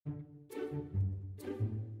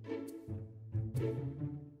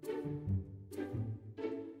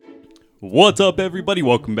What's up, everybody?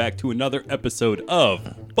 Welcome back to another episode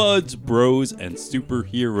of Buds, Bros, and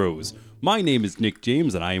Superheroes. My name is Nick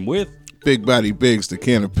James, and I am with Big Body Biggs, the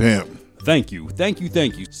can of pimp. Thank you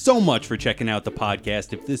so much for checking out the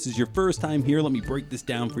podcast. If this is your first time here, let me break this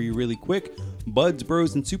down for you really quick. Buds,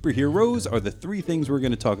 Bros, and Superheroes are the three things we're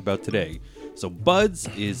going to talk about today. So Buds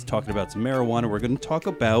is talking about some marijuana. We're going to talk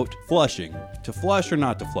about flushing. To flush or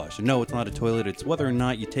not to flush. And no, it's not a toilet. It's whether or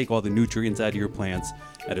not you take all the nutrients out of your plants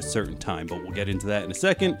at a certain time. But we'll get into that in a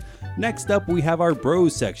second. Next up, we have our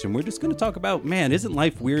bros section. We're just going to talk about, man, isn't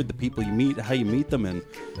life weird? The people you meet, how you meet them. And,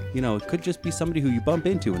 you know, it could just be somebody who you bump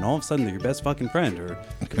into and all of a sudden they're your best fucking friend. Or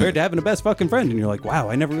compared to having a best fucking friend and you're like, wow,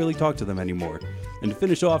 I never really talked to them anymore. And to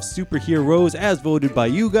finish off Superheroes, as voted by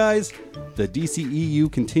you guys, the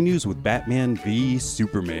DCEU continues with Batman v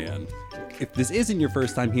Superman. If this isn't your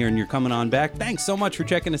first time here and you're coming on back, thanks so much for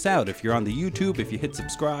checking us out. If you're on the YouTube, if you hit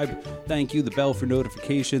subscribe, thank you. The bell for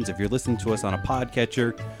notifications. If you're listening to us on a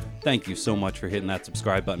podcatcher, thank you so much for hitting that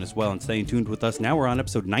subscribe button as well and staying tuned with us. Now we're on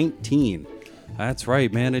episode 19. That's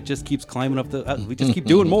right, man. It just keeps climbing up we just keep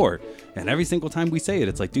doing more. And every single time we say it,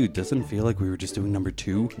 it's like, dude, doesn't it feel like we were just doing number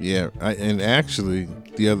 2? Yeah, and actually,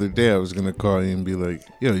 the other day I was going to call you and be like,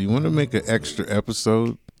 yo, you want to make an extra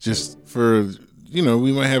episode just for, you know,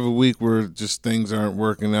 we might have a week where just things aren't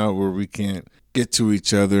working out, where we can't get to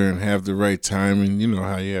each other and have the right time. And you know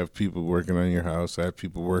how you have people working on your house. I have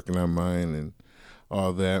people working on mine and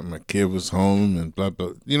all that. My kid was home and blah,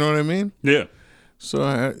 blah. You know what I mean? Yeah. So,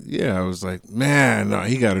 I was like, man, no,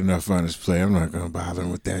 he got enough on his plate. I'm not going to bother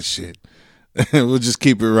him with that shit. We'll just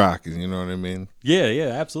keep it rocking, you know what I mean? Yeah,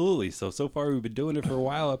 absolutely. So far we've been doing it for a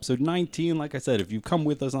while. Episode 19, like I said, if you've come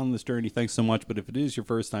with us on this journey, thanks so much. But if it is your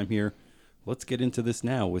first time here, let's get into this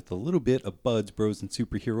now with a little bit of Buds, Bros, and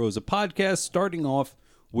Superheroes, a podcast starting off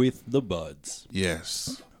with the Buds.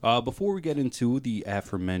 Yes. Before we get into the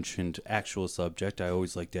aforementioned actual subject, I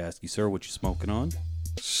always like to ask you, sir, what you smoking on?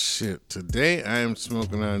 Shit, today I am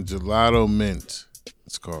smoking on Gelato Mint,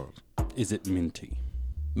 it's called. Is it minty?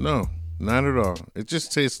 No, not at all. It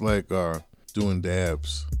just tastes like doing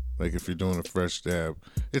dabs, like if you're doing a fresh dab.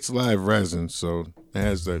 It's live resin, so it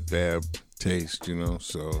has that dab taste, you know,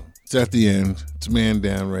 so it's at the end. It's man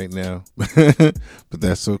down right now, but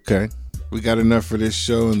that's okay. We got enough for this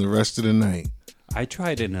show and the rest of the night. I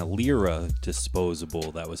tried an Alira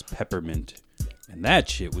disposable that was peppermint. And that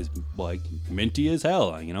shit was, like, minty as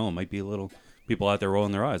hell. You know, it might be a little people out there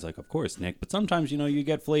rolling their eyes, like, of course, Nick. But sometimes, you know, you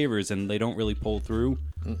get flavors and they don't really pull through.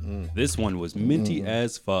 This one was minty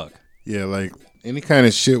as fuck. Yeah, like any kind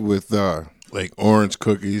of shit with, like, orange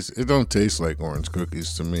cookies. It don't taste like orange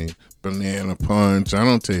cookies to me. Banana punch. I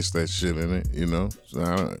don't taste that shit in it, you know.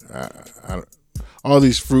 So I all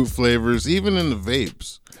these fruit flavors, even in the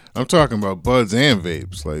vapes. I'm talking about buds and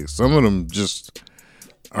vapes. Like, some of them just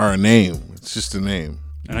are a name. It's just a name.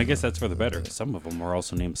 And I guess that's for the better. Some of them are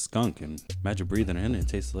also named skunk. And imagine breathing in it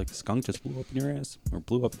tastes like a skunk just blew up in your ass. Or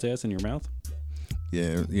blew up its ass in your mouth.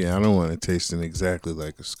 Yeah, I don't want it tasting exactly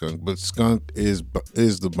like a skunk. But skunk is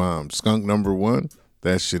the bomb. Skunk number 1,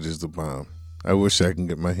 that shit is the bomb. I wish I can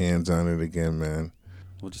get my hands on it again, man.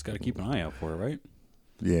 We'll just got to keep an eye out for it, right?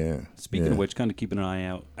 Yeah. Speaking of which, kind of keeping an eye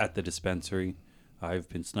out at the dispensary. I've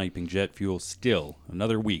been sniping jet fuel still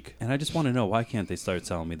another week. And I just want to know, why can't they start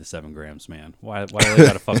selling me the 7 grams, man? Why do they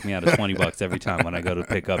got to fuck me out of $20 every time when I go to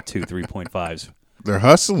pick up 2 3.5s? They're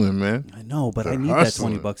hustling, man. I know, but I need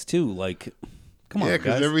hustling. that $20 too. Like, come on, yeah, guys.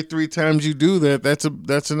 because every 3 times you do that,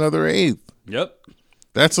 that's another 8th. Yep.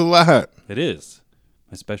 That's a lot. It is.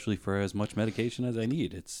 Especially for as much medication as I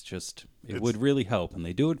need. It's just, it would really help. And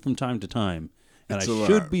they do it from time to time. And I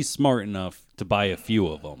should be smart enough to buy a few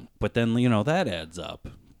of them. But then, you know, that adds up.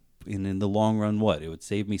 And in the long run, what? It would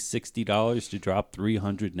save me $60 to drop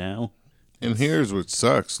 $300 now? And here's what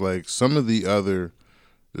sucks. Like, some of the other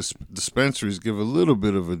dispensaries give a little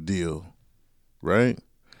bit of a deal, right?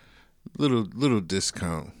 Little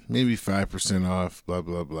discount. Maybe 5% off, blah,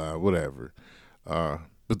 blah, blah, whatever.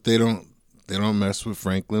 But they don't mess with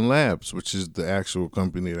Franklin Labs, which is the actual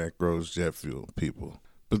company that grows jet fuel, people.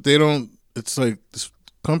 But they don't. It's like, this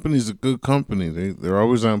company's a good company. They're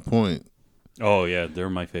always on point. Oh, yeah, they're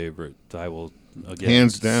my favorite. I will, again,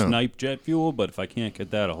 hands down, snipe jet fuel, but if I can't get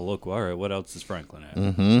that, I'll look, all right, what else is Franklin at?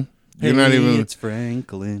 Mm-hmm. It's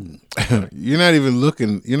Franklin. You're not even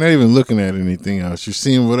looking at anything else. You're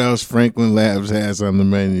seeing what else Franklin Labs has on the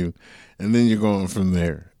menu, and then you're going from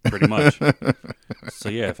there. Pretty much. So,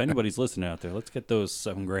 yeah, if anybody's listening out there, let's get those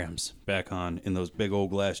 7 grams back on in those big old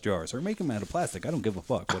glass jars. Or make them out of plastic. I don't give a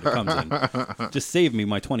fuck what it comes in. Just save me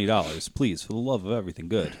my $20, please, for the love of everything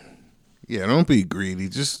good. Yeah, don't be greedy.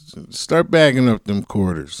 Just start bagging up them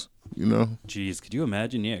quarters. you know? Jeez, could you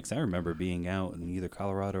imagine? Yeah, because I remember being out in either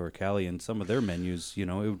Colorado or Cali, and some of their menus, it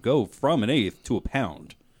would go from an eighth to a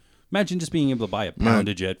pound. Imagine just being able to buy a pound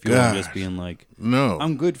of jet fuel and just being like, no,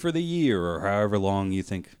 I'm good for the year or however long you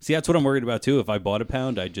think. See, that's what I'm worried about, too. If I bought a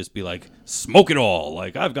pound, I'd just be like, smoke it all.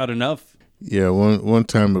 Like, I've got enough. Yeah, one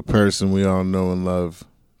time a person we all know and love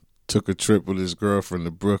took a trip with his girlfriend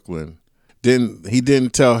to Brooklyn. He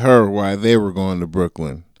didn't tell her why they were going to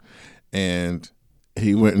Brooklyn. And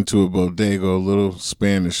he went into a bodega, a little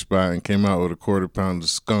Spanish spot, and came out with a 1/4 pound of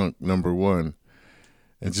skunk, #1,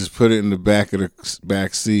 and just put it in the back of the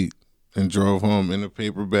back seat and drove home in a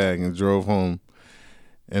paper bag and drove home.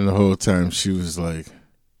 And the whole time she was like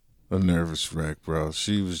a nervous wreck, bro.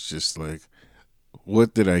 She was just like,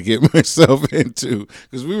 what did I get myself into?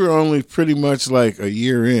 Because we were only pretty much like a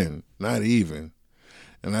year in, not even.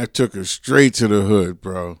 And I took her straight to the hood,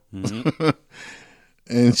 bro. Mm-hmm.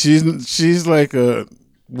 And she's like a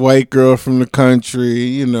white girl from the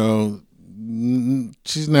country,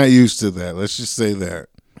 she's not used to that. Let's just say that.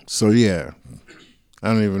 So yeah, I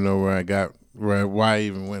don't even know why I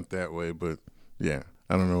even went that way, but yeah,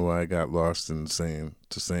 I don't know why I got lost in saying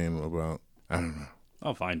about, I don't know.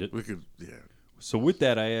 I'll find it. We could, yeah. So with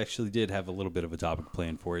that, I actually did have a little bit of a topic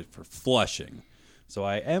planned for it for flushing. So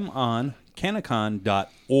I am on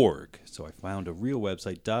Canacon.org. So I found a real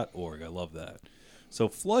website, .org. I love that. So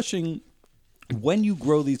flushing, when you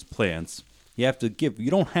grow these plants, you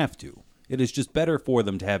don't have to. It is just better for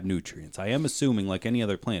them to have nutrients. I am assuming, like any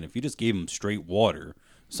other plant, if you just gave them straight water,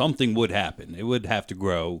 something would happen. It would have to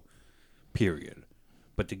grow, period.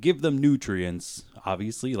 But to give them nutrients,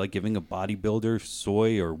 obviously, like giving a bodybuilder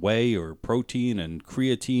soy or whey or protein and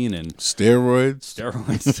creatine and steroids,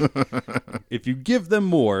 if you give them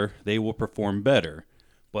more, they will perform better.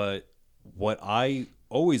 But what I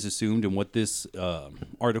always assumed and what this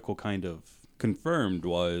article kind of confirmed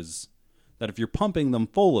was that if you're pumping them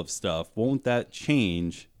full of stuff, won't that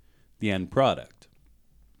change the end product?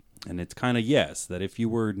 And it's kind of yes, that if you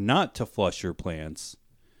were not to flush your plants,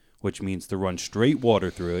 which means to run straight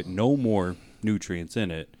water through it, no more nutrients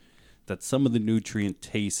in it, that some of the nutrient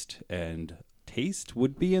taste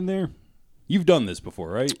would be in there. You've done this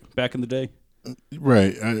before, right? Back in the day?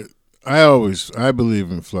 Right. I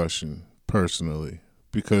believe in flushing personally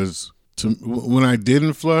because when I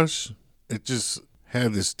didn't flush, it just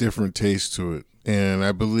had this different taste to it. And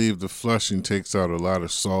I believe the flushing takes out a lot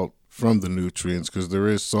of salt from the nutrients because there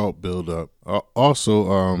is salt buildup.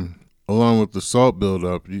 Also, along with the salt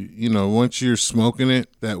buildup, once you're smoking it,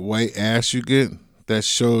 that white ash you get, that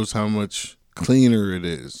shows how much cleaner it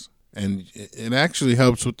is. And it actually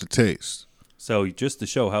helps with the taste. So just to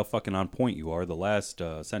show how fucking on point you are, the last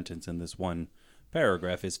sentence in this one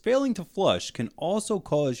paragraph is, failing to flush can also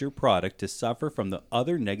cause your product to suffer from the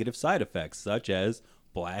other negative side effects, such as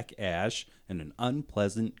black ash and an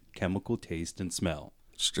unpleasant chemical taste and smell.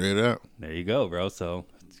 Straight up. There you go, bro. So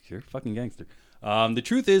you're a fucking gangster. The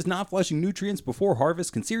truth is, not flushing nutrients before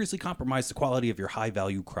harvest can seriously compromise the quality of your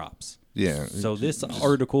high-value crops. Yeah. So this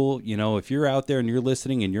article, if you're out there and you're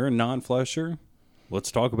listening and you're a non-flusher,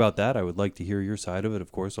 let's talk about that. I would like to hear your side of it.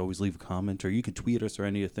 Of course, always leave a comment, or you can tweet us or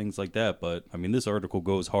any of things like that. But, this article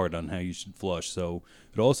goes hard on how you should flush. So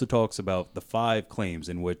it also talks about the 5 claims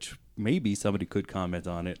in which maybe somebody could comment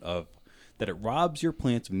on it, of that it robs your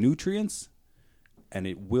plants of nutrients and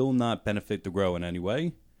it will not benefit the grow in any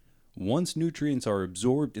way. Once nutrients are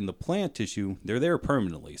absorbed in the plant tissue, they're there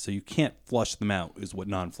permanently, so you can't flush them out, is what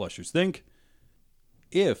non-flushers think.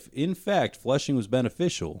 If, in fact, flushing was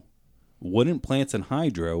beneficial, wouldn't plants in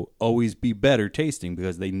hydro always be better tasting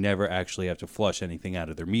because they never actually have to flush anything out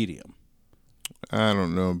of their medium? I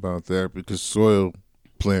don't know about that because soil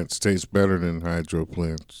plants taste better than hydro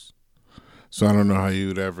plants. So I don't know how you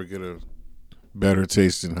would ever get a better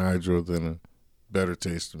taste in hydro than a better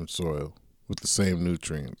taste in soil with the same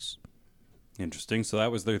nutrients. Interesting. So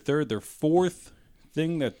that was their third. Their fourth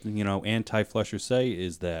thing that, anti-flushers say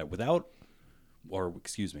is that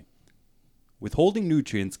withholding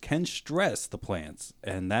nutrients can stress the plants,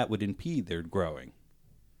 and that would impede their growing.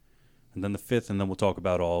 And then the fifth, and then we'll talk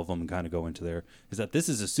about all of them and kind of go into there, is that this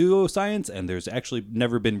is a pseudoscience, and there's actually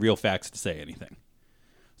never been real facts to say anything.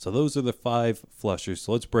 So those are the 5 flushers.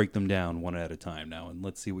 So let's break them down one at a time now, and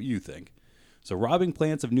let's see what you think. So robbing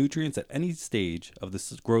plants of nutrients at any stage of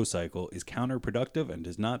the grow cycle is counterproductive and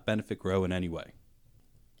does not benefit grow in any way.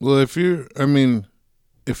 Well, if you're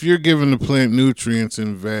giving the plant nutrients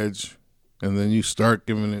in veg, and then you start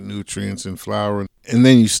giving it nutrients in flower, and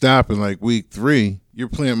then you stop in like week 3, your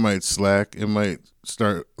plant might slack. It might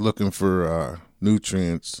start looking for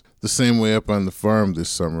nutrients. The same way up on the farm this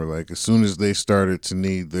summer, like as soon as they started to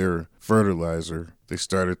need their fertilizer, they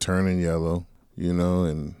started turning yellow,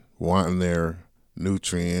 and wanting their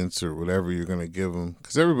nutrients or whatever you're going to give them.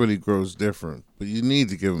 Because everybody grows different, but you need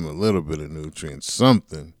to give them a little bit of nutrients,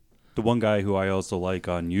 something. The one guy who I also like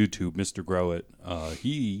on YouTube, Mr. Grow It,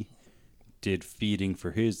 he did feeding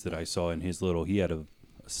for his that I saw in his he had a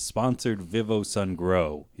sponsored Vivo Sun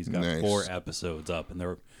Grow. He's got 4 episodes up, and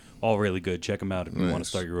they're all really good. Check them out if you want to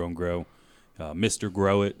start your own grow. Mr.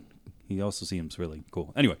 Grow It, he also seems really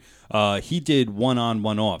cool. Anyway, he did 1 on,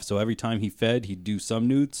 1 off. So every time he fed, he'd do some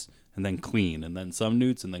newts and then clean, and then some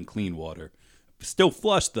newts and then clean water. Still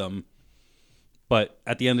flush them, but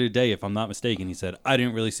at the end of the day, if I'm not mistaken, he said, I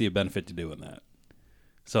didn't really see a benefit to doing that.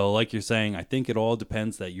 So like you're saying, I think it all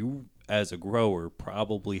depends that you, as a grower,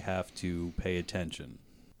 probably have to pay attention.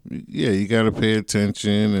 Yeah, you got to pay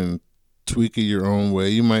attention and tweak it your own way.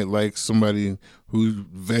 You might like somebody who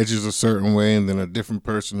veggies a certain way, and then a different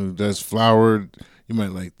person who does flowered, you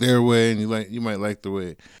might like their way, and you might like the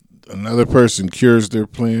way another person cures their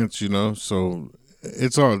plants, so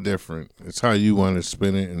it's all different. It's how you want to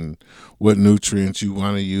spin it and what nutrients you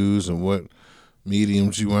want to use and what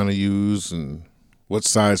mediums you want to use and what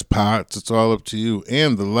size pots. It's all up to you.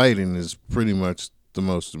 And the lighting is pretty much the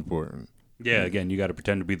most important. Yeah, again, you got to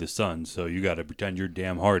pretend to be the sun, so you got to pretend you're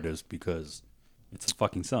damn hardest because it's the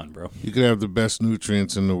fucking sun, bro. You could have the best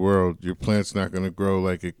nutrients in the world. Your plant's not going to grow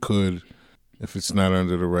like it could if it's not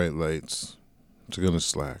under the right lights. It's going to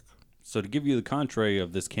slack. So to give you the contrary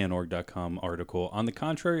of this Canorg.com article, on the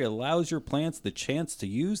contrary, it allows your plants the chance to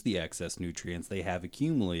use the excess nutrients they have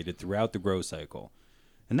accumulated throughout the grow cycle.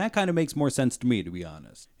 And that kind of makes more sense to me, to be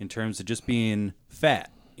honest, in terms of just being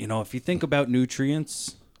fat. If you think about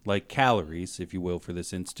nutrients, like calories, if you will, for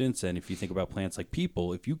this instance, and if you think about plants like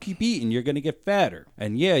people, if you keep eating, you're going to get fatter.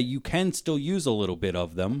 And yeah, you can still use a little bit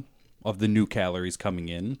of them, of the new calories coming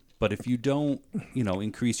in, but if you don't,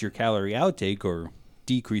 increase your calorie outtake or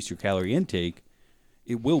decrease your calorie intake,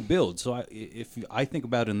 it will build. So if I think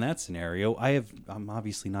about it in that scenario, I'm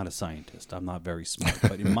obviously not a scientist. I'm not very smart.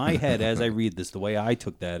 But in my head, as I read this, the way I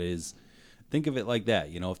took that is, think of it like that.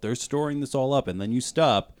 If they're storing this all up and then you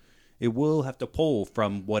stop, it will have to pull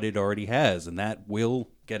from what it already has. And that will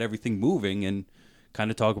get everything moving and kind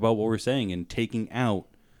of talk about what we're saying and taking out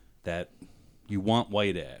that you want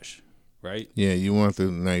white ash, right? Yeah, you want the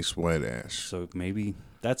nice white ash. So maybe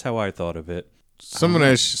that's how I thought of it. Some of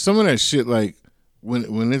that shit, like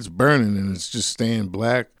when it's burning and it's just staying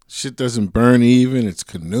black, shit doesn't burn even. It's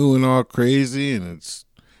canoeing all crazy, and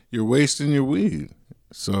you're wasting your weed.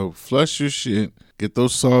 So flush your shit, get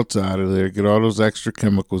those salts out of there, get all those extra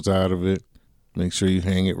chemicals out of it. Make sure you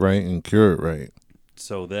hang it right and cure it right.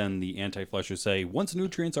 So then the anti-flushers say, once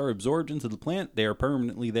nutrients are absorbed into the plant, they are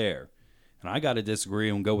permanently there. And I got to disagree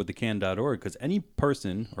and go with the can.org because any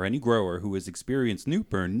person or any grower who has experienced newt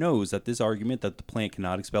burn knows that this argument that the plant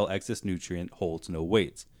cannot expel excess nutrient holds no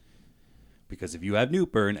weight. Because if you have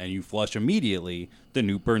newt burn and you flush immediately, the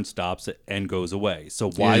newt burn stops and goes away. So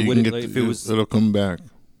why would it, it'll come back.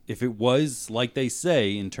 If it was like they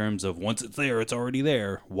say in terms of once it's there, it's already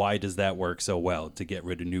there, why does that work so well to get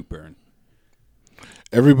rid of newt burn?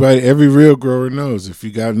 Every real grower knows if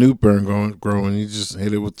you got newt burn growing, you just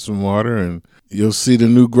hit it with some water and you'll see the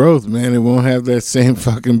new growth, man. It won't have that same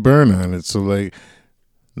fucking burn on it. So,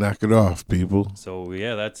 knock it off, people. So,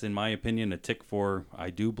 yeah, that's, in my opinion, a tick for I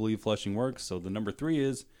do believe flushing works. So, the number 3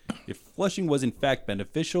 is, if flushing was in fact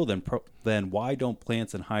beneficial, then why don't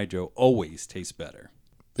plants and hydro always taste better?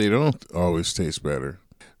 They don't always taste better.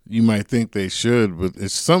 You might think they should, but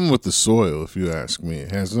it's something with the soil, if you ask me.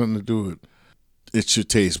 It has nothing to do with it should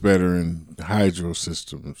taste better in hydro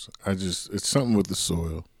systems. It's something with the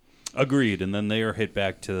soil. Agreed. And then they are hit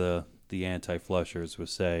back to the anti-flushers with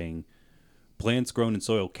saying plants grown in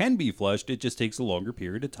soil can be flushed. It just takes a longer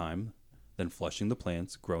period of time than flushing the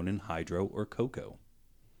plants grown in hydro or cocoa.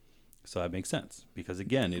 So that makes sense because,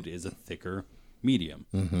 again, it is a thicker medium.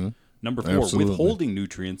 Mm-hmm. Number 4, Absolutely. withholding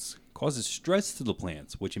nutrients causes stress to the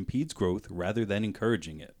plants, which impedes growth rather than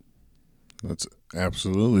encouraging it. That's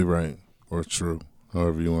absolutely right. Or true,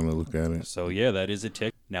 however you want to look at it. So, yeah, that is a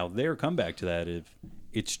tick. Now, their comeback to that is,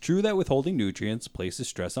 it's true that withholding nutrients places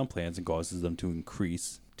stress on plants and causes them to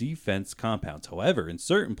increase defense compounds. However, in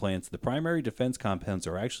certain plants, the primary defense compounds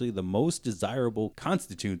are actually the most desirable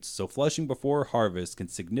constituents, so flushing before harvest can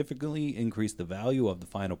significantly increase the value of the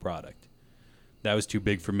final product. That was too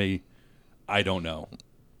big for me. I don't know.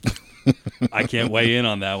 I can't weigh in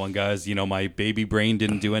on that one, guys. My baby brain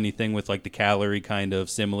didn't do anything with the calorie kind of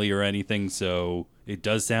simile or anything, so it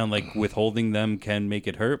does sound like withholding them can make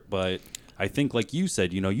it hurt, but I think like you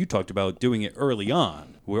said, you talked about doing it early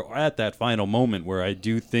on. We're at that final moment where I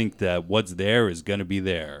do think that what's there is going to be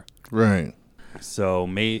there. Right. So,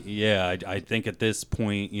 I think at this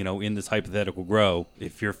point, in this hypothetical grow,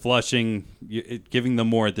 if you're flushing, giving them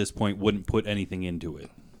more at this point wouldn't put anything into it.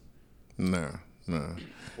 No.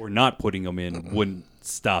 Or not putting them in wouldn't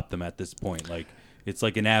stop them at this point. Like, it's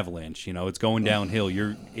like an avalanche, it's going downhill.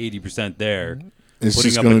 You're 80% there. It's putting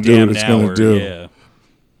just up going a to do damn what it's hour, going to do. Yeah.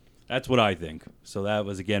 That's what I think. So that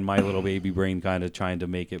was, again, my little baby brain kind of trying to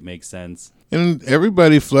make it make sense. And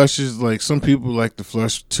everybody flushes, like some people like to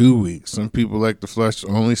flush 2 weeks. Some people like to flush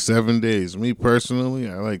only 7 days. Me personally,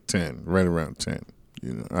 I like 10, right around 10.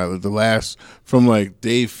 The last, from like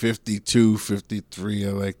day 52, 53,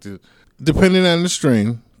 I like to, depending on the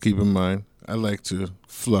strain, keep in mind, I like to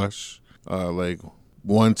flush like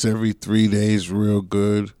once every 3 days real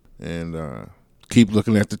good, and keep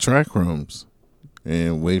looking at the trichromes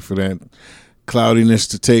and wait for that cloudiness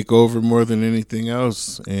to take over more than anything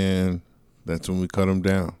else, and that's when we cut them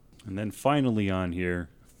down. And then finally on here,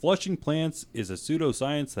 flushing plants is a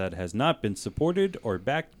pseudoscience that has not been supported or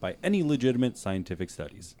backed by any legitimate scientific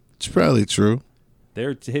studies. It's probably true.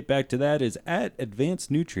 There to hit back to that is at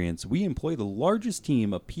Advanced Nutrients, we employ the largest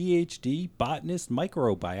team of PhD, botanists,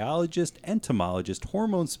 microbiologists, entomologists,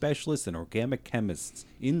 hormone specialists, and organic chemists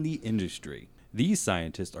in the industry. These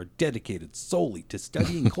scientists are dedicated solely to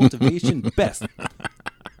studying cultivation best.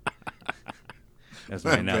 That's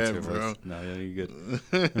my announcer voice. No, you're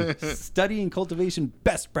good. Studying cultivation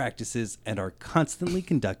best practices and are constantly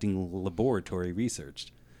conducting laboratory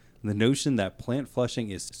research. The notion that plant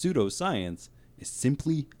flushing is pseudoscience is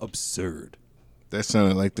simply absurd. That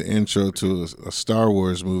sounded like the intro to a Star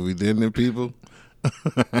Wars movie, didn't it, people?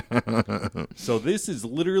 So this is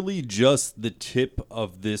literally just the tip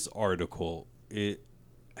of this article. It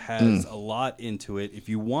has a lot into it. If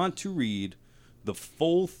you want to read the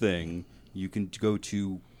full thing, you can go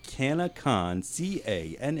to Cannacon,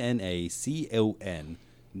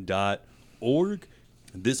 CANNACON.org.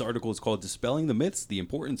 This article is called Dispelling the Myths, the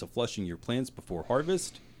Importance of Flushing Your Plants Before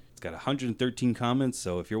Harvest. It's got 113 comments,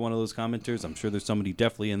 so if you're one of those commenters, I'm sure there's somebody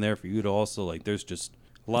definitely in there for you to also, there's just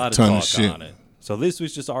a lot of talk on it. So this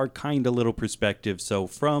was just our kind of little perspective. So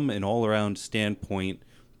from an all-around standpoint,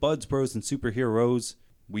 Buds, Bros, and Superheroes,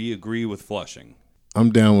 we agree with flushing.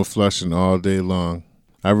 I'm down with flushing all day long.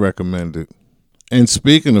 I recommend it. And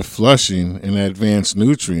speaking of flushing and Advanced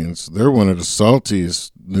Nutrients, they're one of the saltiest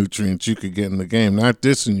nutrients you could get in the game. Not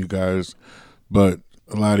dissing you guys, but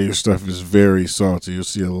a lot of your stuff is very salty. You'll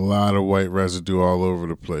see a lot of white residue all over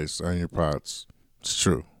the place on your pots. It's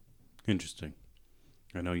true. Interesting.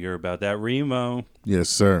 I know you're about that Remo. Yes,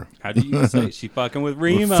 sir. How do you say? She fucking with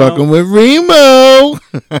Remo. We're fucking with Remo.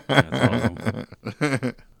 That's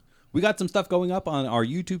awesome. We got some stuff going up on our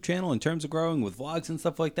YouTube channel in terms of growing with vlogs and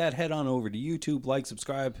stuff like that. Head on over to YouTube, like,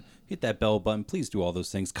 subscribe, hit that bell button. Please do all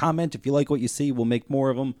those things. Comment if you like what you see. We'll make more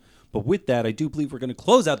of them. But with that, I do believe we're going to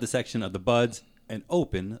close out the section of the Buds and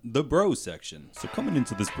open the Bros section. So coming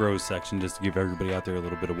into this Bros section, just to give everybody out there a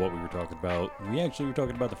little bit of what we were talking about, we actually were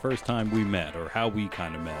talking about the first time we met, or how we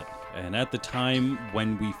kind of met. And at the time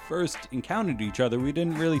when we first encountered each other, we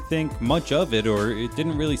didn't really think much of it, or it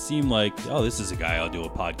didn't really seem like, oh, this is a guy I'll do a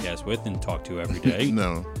podcast with and talk to every day.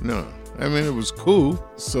 No. I mean, it was cool.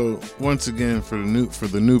 So once again, for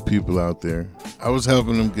the new people out there, I was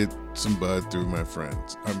helping them get some bud through my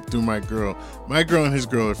friends, through my girl. My girl and his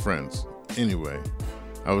girl are friends. Anyway,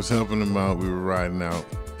 I was helping them out. We were riding out,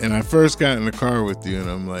 and I first got in the car with you, and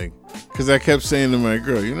I'm like, because I kept saying to my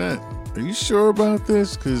girl, are you sure about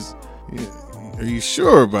this? Are you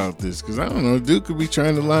sure about this? Because I don't know, dude could be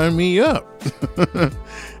trying to line me up.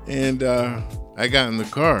 And I got in the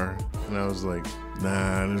car, and I was like,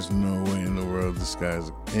 nah, there's no way in the world this guy's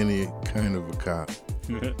any kind of a cop.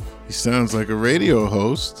 He sounds like a radio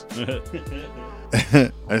host.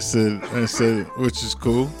 I said, which is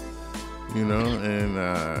cool. And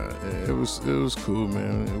it was cool,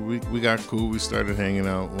 man. We got cool. We started hanging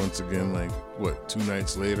out once again, 2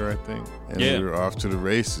 nights later, I think. And we were off to the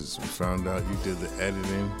races. We found out you did the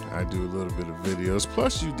editing. I do a little bit of videos.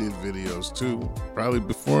 Plus, you did videos too, probably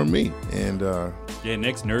before me. And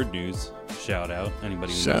Nick's Nerd News. Shout out.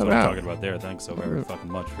 Anybody who knows Shout what I'm out. talking about there, thanks so very fucking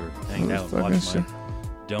much for hanging out and watching my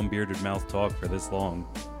dumb bearded mouth talk for this long.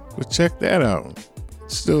 Well, check that out.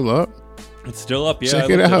 It's still up. It's still up, yeah. Check I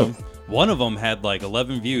it looked at out. them. One of them had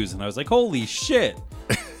 11 views, and I was like, holy shit.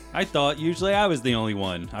 I thought usually I was the only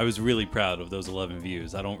one. I was really proud of those 11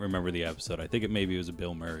 views. I don't remember the episode. I think maybe it was a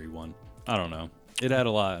Bill Murray one. I don't know. It had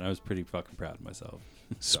a lot, and I was pretty fucking proud of myself.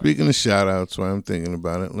 Speaking of shout outs, while I'm thinking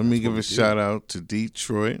about it, let me give a shout out to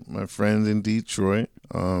Detroit, my friends in Detroit.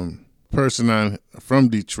 Person from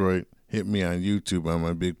Detroit hit me on YouTube on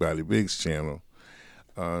my Big Body Bigs channel.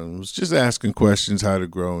 Was just asking questions how to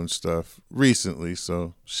grow and stuff recently.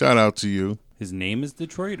 So shout out to you. His name is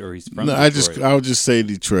Detroit, or he's from No, Detroit? I'll just say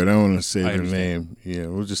Detroit. I don't want to say I their understand. name. Yeah,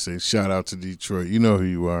 we'll just say shout out to Detroit. You know who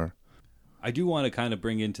you are. I do want to kind of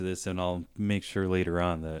bring into this, and I'll make sure later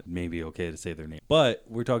on that maybe okay to say their name. But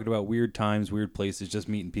we're talking about weird times, weird places, just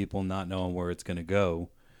meeting people, not knowing where it's going to go.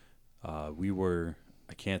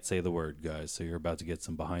 I can't say the word, guys, so you're about to get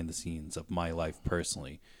some behind the scenes of my life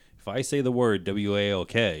personally. If I say the word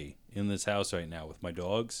WALK in this house right now with my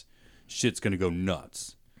dogs, shit's going to go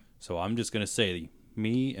nuts. So I'm just going to say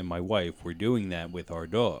me and my wife were doing that with our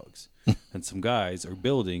dogs. And some guys are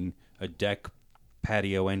building a deck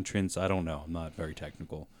patio entrance. I don't know. I'm not very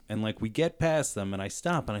technical. And like we get past them and I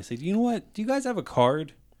stop and I say, you know what? Do you guys have a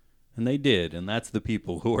card? And they did. And that's the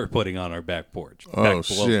people who are putting on our back porch.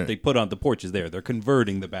 Shit. They put on the porches there. They're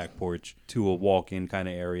converting the back porch to a walk-in kind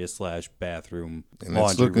of area / bathroom, And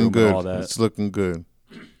laundry it's looking room good. and all that. It's looking good.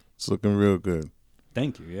 It's looking real good.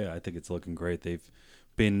 Thank you. Yeah, I think it's looking great. They've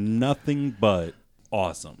been nothing but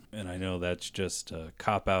awesome. And I know that's just a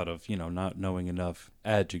cop out of, not knowing enough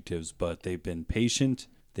adjectives, but they've been patient.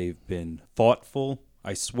 They've been thoughtful.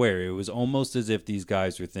 I swear it was almost as if these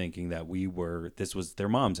guys were thinking that this was their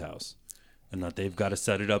mom's house and that they've got to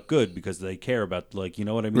set it up good because they care about, like, you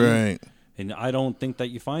know what I mean? Right. And I don't think that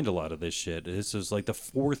you find a lot of this shit. This is like the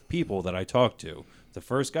fourth people that I talked to. The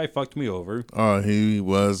first guy fucked me over. Oh, he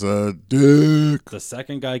was a dick. The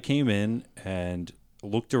second guy came in and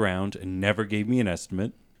looked around and never gave me an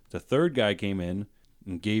estimate. The third guy came in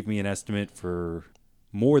and gave me an estimate for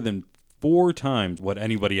more than 4 times what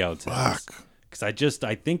anybody else has. Fuck. Because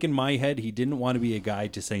I think in my head, he didn't want to be a guy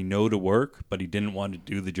to say no to work, but he didn't want to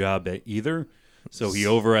do the job either. So he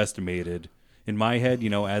overestimated. In my head,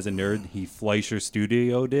 as a nerd, he Fleischer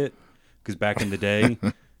Studio'd it. Because back in the day,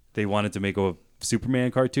 they wanted to make a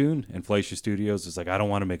Superman cartoon, and Fleischer Studios was like, I don't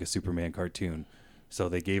want to make a Superman cartoon. So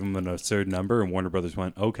they gave him an absurd number, and Warner Brothers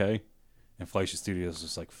went, okay. And Fleischer Studios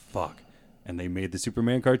was like, fuck. And they made the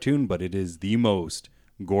Superman cartoon, but it is the most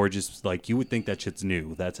gorgeous. Like, you would think that shit's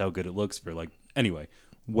new. That's how good it looks for, like, anyway,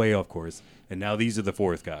 way off course. And now these are the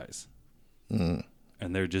fourth guys. And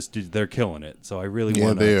they're killing it. So I really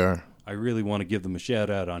want to. Yeah, they are. I really want to give them a shout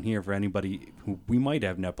out on here for anybody who we might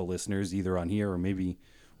have NEPA listeners either on here or maybe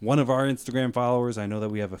one of our Instagram followers. I know that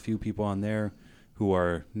we have a few people on there who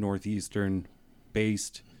are Northeastern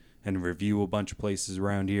based and review a bunch of places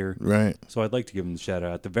around here. Right. So I'd like to give them the shout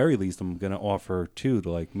out. At the very least, I'm going to offer to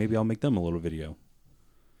like, maybe I'll make them a little video.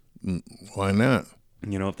 Why not?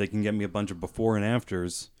 If they can get me a bunch of before and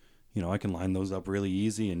afters, I can line those up really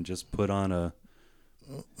easy and just put on a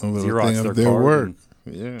little Xerox thing their of their card. work. And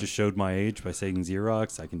Yeah. just showed my age by saying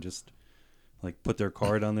Xerox. I can just like put their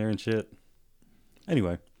card on there and shit.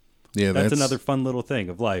 Anyway, Yeah, that's another fun little thing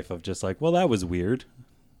of life of just like, well, that was weird.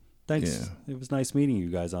 Thanks. Yeah. It was nice meeting you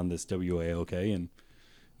guys on this WAOK, and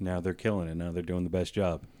now they're killing it. Now they're doing the best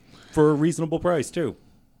job for a reasonable price too.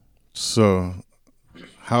 So,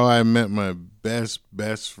 how I met my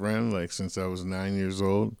best friend, like since I was 9 years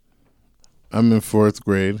old. I'm in 4th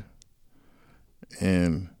grade,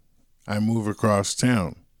 and I move across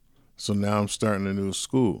town. So now I'm starting a new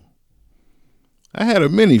school. I had a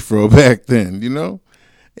mini fro back then,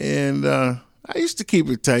 and I used to keep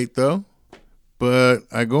it tight though. But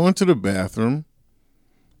I go into the bathroom,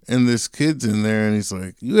 and this kid's in there, and he's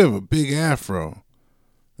like, "You have a big afro,"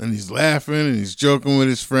 and he's laughing and he's joking with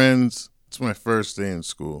his friends. It's my first day in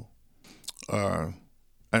school. I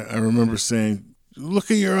remember saying, "Look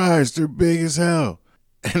at your eyes, they're big as hell."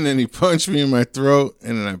 And then he punched me in my throat,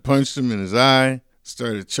 and then I punched him in his eye,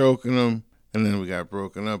 started choking him, and then we got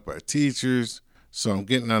broken up by teachers. So I'm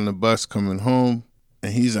getting on the bus coming home,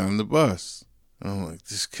 and he's on the bus. And I'm like,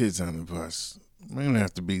 this kid's on the bus. I'm going to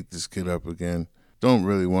have to beat this kid up again. Don't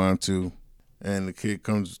really want to. And the kid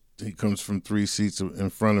comes from 3 seats in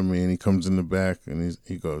front of me, and he comes in the back, and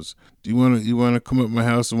he goes, "Do you want to come up my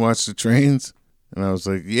house and watch the trains?" And I was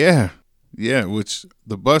like, yeah, which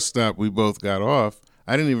the bus stop we both got off.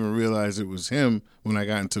 I didn't even realize it was him when I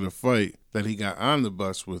got into the fight that he got on the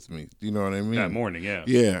bus with me. Do you know what I mean? That morning, yeah.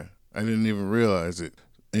 Yeah, I didn't even realize it.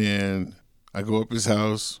 And I go up his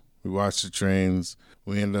house. We watch the trains.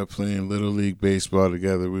 We end up playing Little League baseball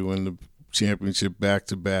together. We win the championship back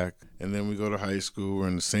to back. And then we go to high school. We're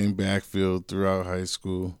in the same backfield throughout high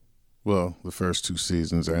school. Well, the first 2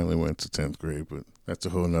 seasons, I only went to 10th grade, but that's a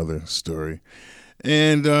whole nother story.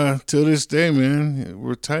 And till this day, man,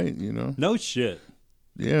 we're tight, No shit.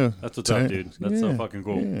 Yeah. That's what's up, dude. That's so fucking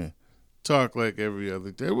cool. Yeah. Talk like every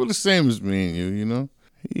other day. Well, the same as me and you,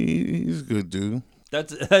 He's a good dude.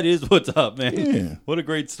 That is what's up, man. Yeah. What a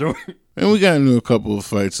great story. And we got into a couple of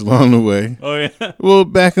fights along the way. Oh yeah. Well,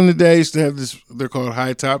 back in the day, I used to have this. They're called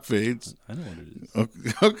high top fades. I know what it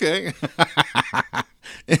is. Okay.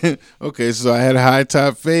 Okay, so I had a high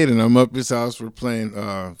top fade, and I'm up his house. We're playing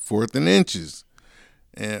 4th and Inches,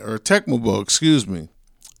 or Tecmo Bowl, excuse me.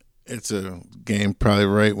 It's a game probably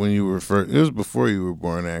right when you were first. It was before you were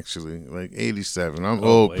born, actually, like 87. I'm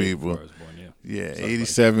old, people. I was born, yeah. Yeah,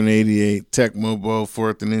 87, 88, Tecmo Bowl,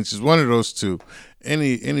 4th and Inches, one of those two.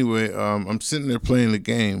 Anyway, I'm sitting there playing the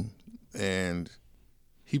game, and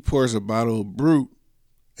he pours a bottle of Brute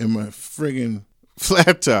in my friggin'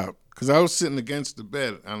 flat top, because I was sitting against the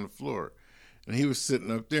bed on the floor, and he was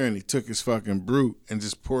sitting up there, and he took his fucking Brute and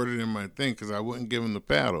just poured it in my thing because I wouldn't give him the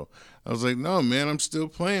paddle. I was like, no, man, I'm still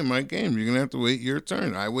playing my game. You're going to have to wait your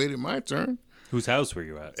turn. I waited my turn. Whose house were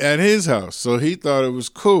you at? At his house. So he thought it was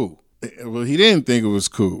cool. Well, he didn't think it was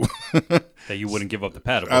cool. That you wouldn't give up the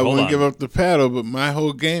paddle. I wouldn't give up the paddle, but my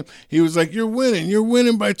whole game, he was like, you're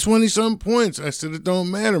winning by 20-some points. I said, it don't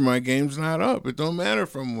matter. My game's not up. It don't matter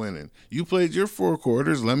if I'm winning. You played your 4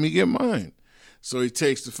 quarters. Let me get mine. So he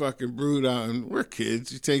takes the fucking Brute out, and we're kids.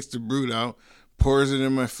 He takes the Brute out, pours it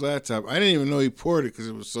in my flat top. I didn't even know he poured it because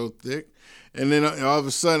it was so thick. And then all of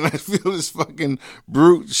a sudden, I feel this fucking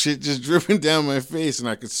Brute shit just dripping down my face, and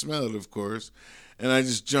I could smell it, of course. And I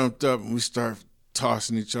just jumped up, and we start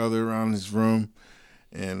tossing each other around his room.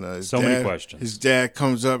 And many questions. His dad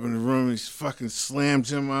comes up in the room, and he fucking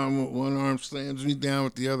slams him on with one arm, slams me down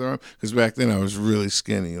with the other arm. Because back then, I was really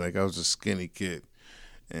skinny. Like, I was a skinny kid.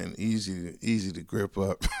 And easy to grip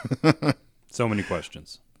up. So many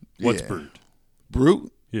questions. What's Brute?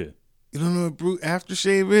 Brute? Yeah. You don't know what Brute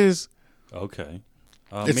aftershave is? Okay.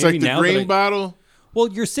 It's like the green bottle. Well,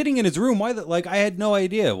 you're sitting in his room. Why? I had no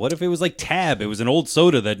idea. What if it was like Tab? It was an old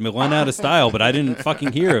soda that went out of style, but I didn't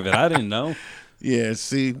fucking hear of it. I didn't know. Yeah.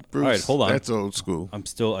 See, Bruce. All right, hold on. That's old school. I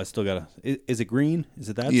still gotta. Is it green? Is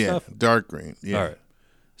it that Yeah, stuff? dark green. Yeah. All right.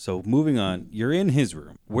 So moving on. You're in his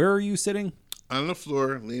room. Where are you sitting? On the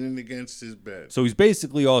floor, leaning against his bed. So he's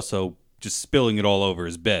basically also just spilling it all over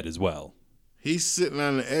his bed as well. He's sitting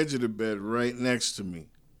on the edge of the bed right next to me.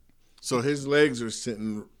 So his legs are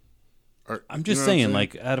sitting. I'm just saying,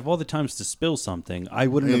 like, out of all the times to spill something, I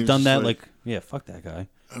wouldn't have done that. Yeah, fuck that guy.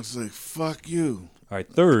 I was like, fuck you. All right,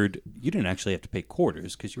 third, you didn't actually have to pay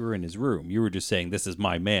quarters because you were in his room. You were just saying, this is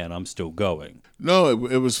my man. I'm still going. No,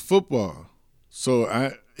 it was football.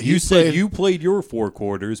 So you said you played your 4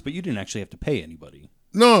 quarters, but you didn't actually have to pay anybody.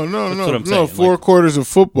 No. That's what I'm saying. 4 quarters of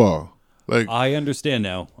football. Like, I understand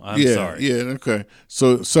now. I'm sorry. Yeah, okay.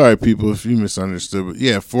 So, sorry, people, if you misunderstood. But,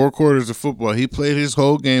 yeah, 4 quarters of football. He played his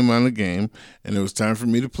whole game on the game, and it was time for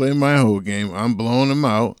me to play my whole game. I'm blowing him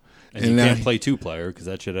out. And you can't play 2-player because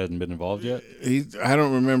that shit hadn't been involved yet? I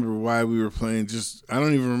don't remember why we were playing I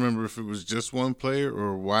don't even remember if it was just one player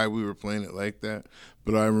or why we were playing it like that.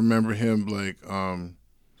 But I remember him, like,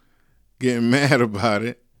 getting mad about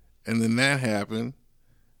it. And then that happened.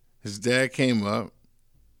 His dad came up.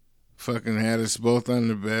 Fucking had us both on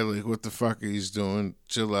the bed, like, what the fuck are you doing?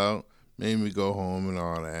 Chill out. Made me go home and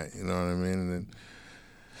all that, you know what I mean? And then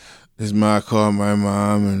his mom called my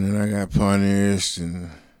mom, and then I got punished, and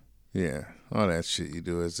yeah, all that shit you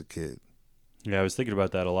do as a kid. Yeah, I was thinking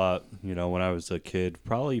about that a lot, when I was a kid,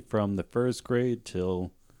 probably from the 1st grade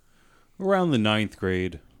till around the 9th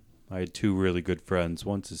grade. I had 2 really good friends.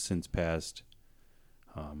 One has since passed.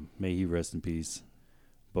 May he rest in peace.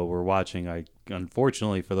 But we're watching,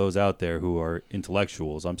 unfortunately for those out there who are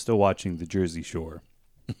intellectuals, I'm still watching the Jersey Shore.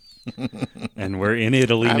 And we're in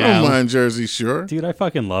Italy now. I don't mind Jersey Shore. Dude, I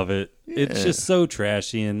fucking love it. Yeah. It's just so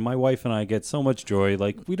trashy, and my wife and I get so much joy.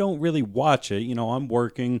 Like, we don't really watch it. I'm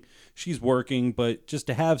working, she's working, but just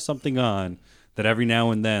to have something on that every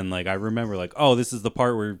now and then, like, I remember, like, oh, this is the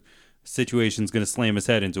part where situation's going to slam his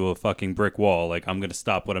head into a fucking brick wall. Like, I'm going to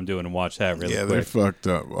stop what I'm doing and watch that really quick. Yeah, they're fucked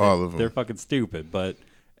up, all of them. They're fucking stupid, but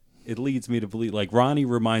it leads me to believe, like, Ronnie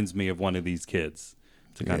reminds me of one of these kids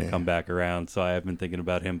to kind of come back around. So I have been thinking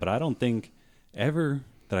about him, but I don't think ever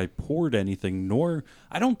that I poured anything, nor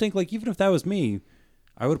I don't think, like, even if that was me,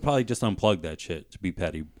 I would probably just unplug that shit, to be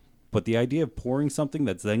petty. But the idea of pouring something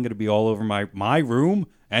that's then going to be all over my room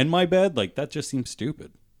and my bed, like, that just seems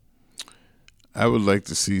stupid. I would like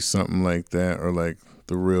to see something like that, or like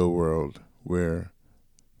The Real World, where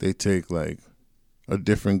they take, like, a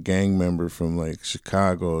different gang member from, like,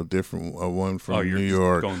 Chicago, a one from New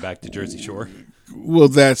York. Going back to Jersey Shore. Well,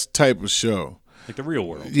 that's type of show. Like the Real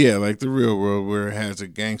World. Yeah, like the Real World, where it has a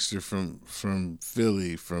gangster from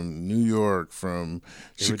Philly, from New York, from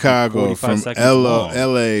Chicago, from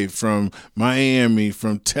LA, from Miami,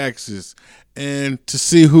 from Texas, and to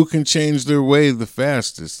see who can change their way the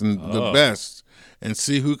fastest and the best, and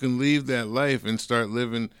see who can leave that life and start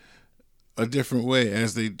living a different way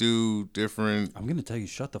as they do different. I'm going to tell you,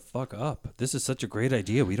 shut the fuck up. This is such a great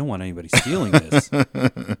idea. We don't want anybody stealing this.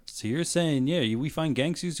 So you're saying, yeah, we find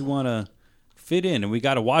gangsters who want to fit in, and we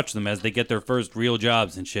got to watch them as they get their first real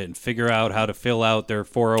jobs and shit and figure out how to fill out their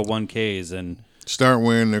 401ks and start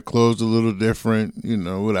wearing their clothes a little different,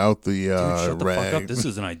 without the shut the rag. fuck up. This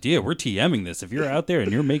is an idea. We're TMing this. If you're out there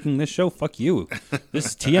and you're making this show, fuck you. This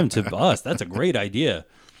is TM to us. That's a great idea.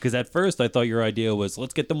 Because at first I thought your idea was,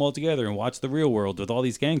 let's get them all together and watch The Real World with all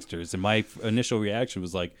these gangsters. And my initial reaction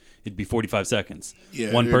was like, it'd be 45 seconds.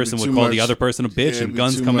 Yeah, one person would call the other person a bitch, Yeah, and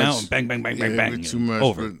guns come much. out and bang, bang, bang, bang, Yeah, bang. too much.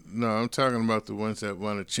 Over. But no, I'm talking about the ones that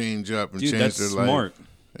want to change up and Dude, change that's their smart. life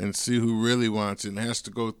and see who really wants it and has to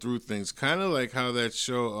go through things. Kind of like how that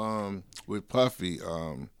show with Puffy,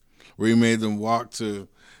 where he made them walk to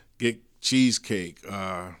get cheesecake.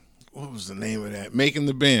 What was the name of that? Making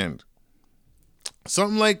the Band.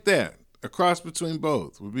 Something like that. A cross between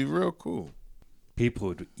both would be real cool. People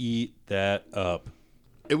would eat that up.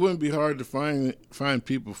 It wouldn't be hard to find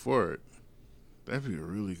people for it. That'd be a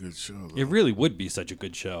really good show, though. It really would be such a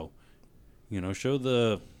good show. Show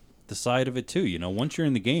the side of it too. Once you're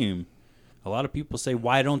in the game, a lot of people say,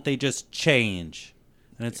 why don't they just change?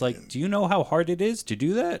 And it's like, do you know how hard it is to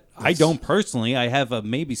do that? I don't personally. I have a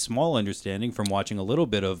maybe small understanding from watching a little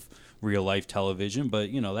bit of real life television,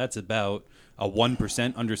 but that's about a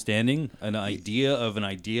 1% understanding, an idea of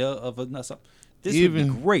a. This would be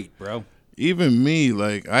great, bro. Even me,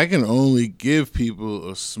 like, I can only give people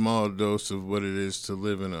a small dose of what it is to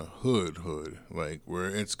live in a hood, like where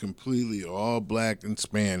it's completely all black and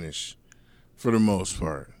Spanish for the most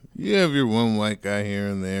part. You have your one white guy here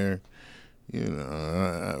and there,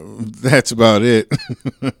 that's about it.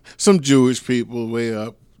 Some Jewish people way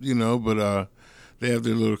up, but they have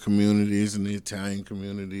their little communities and the Italian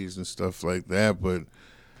communities and stuff like that. But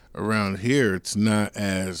around here, it's not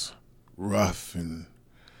as rough and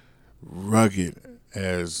rugged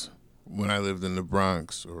as when I lived in the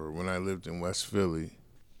Bronx or when I lived in West Philly.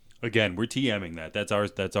 Again, we're TMing that. That's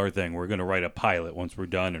our thing. We're gonna write a pilot once we're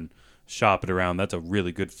done and shop it around. That's a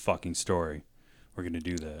really good fucking story. We're gonna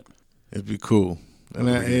do that. It'd be cool. And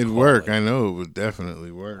it'd work. I know it would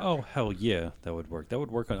definitely work. Oh, hell yeah, that would work. That would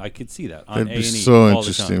work. I could see that on That'd A&E. be so all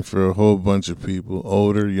interesting for a whole bunch of people,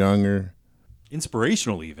 older, younger.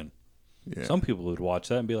 Inspirational even. Yeah. Some people would watch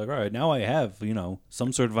that and be like, all right, now I have,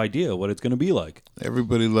 some sort of idea what it's going to be like.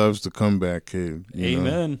 Everybody loves the comeback kid.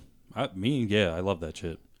 Amen. I love that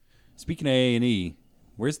shit. Speaking of A&E,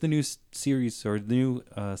 where's the new series or the new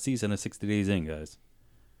season of 60 Days In, guys?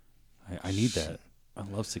 I need that. I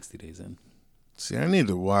love 60 Days In. See, I need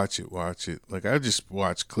to watch it. Like, I just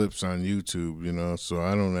watch clips on YouTube, so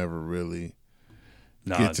I don't ever really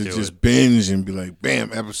get to just binge and be like,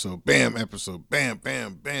 bam, episode, bam,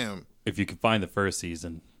 bam, bam. If you can find the first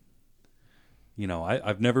season,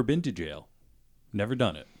 I've never been to jail. Never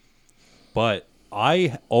done it. But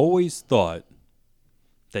I always thought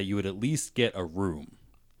that you would at least get a room.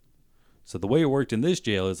 So the way it worked in this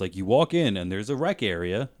jail is like you walk in and there's a rec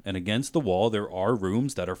area, and against the wall there are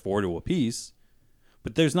rooms that are 4 to a piece,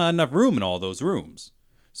 but there's not enough room in all those rooms.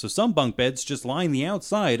 So some bunk beds just line the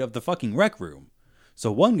outside of the fucking rec room.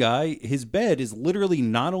 So one guy, his bed is literally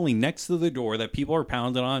not only next to the door that people are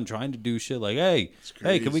pounding on trying to do shit like, hey,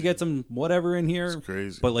 can we get some whatever in here? It's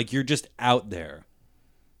crazy. But like you're just out there.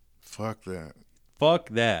 Fuck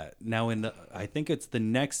that. Now I think it's the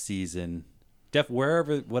next season,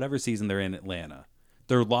 whatever season they're in Atlanta,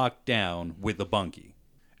 they're locked down with a bunkie.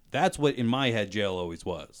 That's what in my head jail always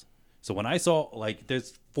was. So when I saw like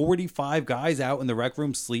there's 45 guys out in the rec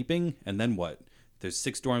room sleeping, and then what? There's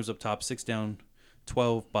 6 dorms up top, 6 down,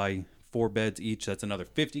 12 by 4 beds each. That's another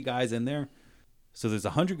 50 guys in there. So there's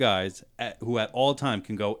 100 guys who at all time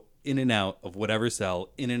can go in and out of whatever cell,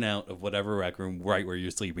 in and out of whatever rec room, right where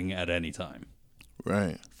you're sleeping at any time.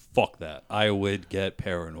 Right. Fuck that. I would get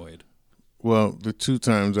paranoid. Well, the 3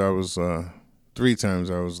 times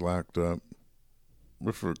I was locked up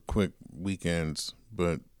were for quick weekends,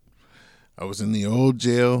 but I was in the old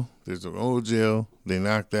jail. There's an old jail. They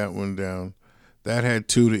knocked that one down. That had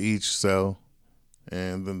 2 to each cell.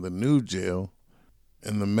 And then the new jail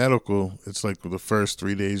and the medical, it's like the first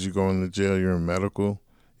 3 days you go in the jail, you're in medical.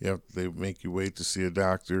 They make you wait to see a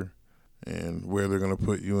doctor and where they're going to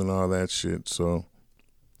put you and all that shit. So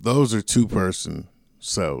those are 2-person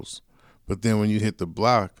cells. But then when you hit the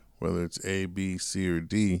block whether it's A, B, C, or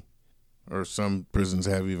D, or some prisons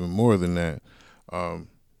have even more than that.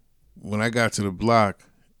 When I got to the block,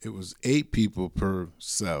 it was 8 people per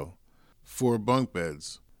cell, 4 bunk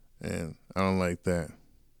beds, and I don't like that.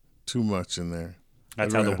 Too much in there.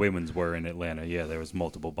 That's how the women's were in Atlanta. Yeah, there was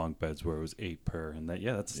multiple bunk beds where it was 8 per, and I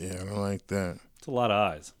don't like that. It's a lot of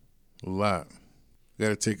eyes. A lot. Got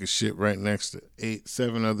to take a shit right next to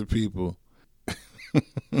 7 other people.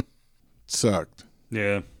 Sucked.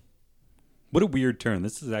 Yeah. What a weird turn.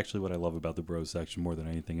 This is actually what I love about the bros section more than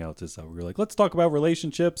anything else, is how we were like, let's talk about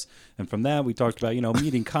relationships. And from that, we talked about,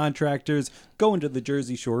 meeting contractors, going to the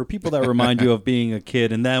Jersey Shore, people that remind you of being a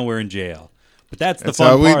kid, and then we're in jail. But that's the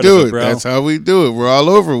fun part of it, bro. That's how we do it. We're all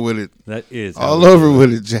over with it. That is all over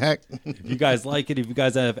with it, Jack. If you guys like it, if you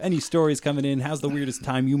guys have any stories coming in, how's the weirdest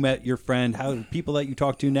time you met your friend? How people that you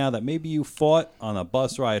talk to now that maybe you fought on a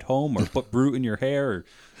bus ride home or put Brute in your hair or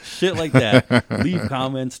shit like that. Leave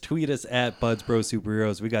comments. Tweet us at Buds Bros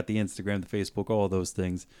Superheroes. We got the Instagram, the Facebook, all of those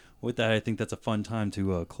things. With that, I think that's a fun time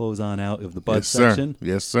to close on out of the Buds section.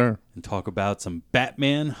 Yes, sir. And talk about some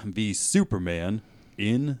Batman v Superman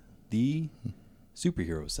in the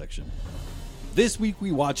superhero section. This week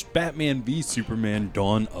we watched Batman v Superman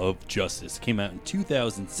Dawn of Justice. Came out in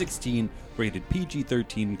 2016, rated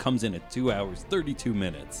PG-13, comes in at 2 hours, 32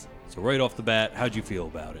 minutes. So right off the bat, how'd you feel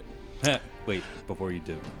about it? Wait, before you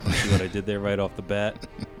do. See what I did there right off the bat?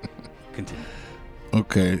 Continue.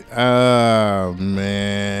 Okay.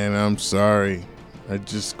 Man, I'm sorry. I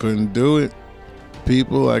just couldn't do it.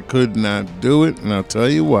 People, I could not do it, and I'll tell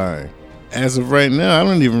you why. As of right now, I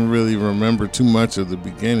don't even really remember too much of the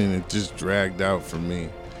beginning. It just dragged out for me.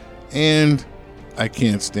 And I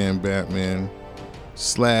can't stand Batman.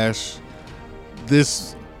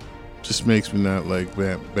 This just makes me not like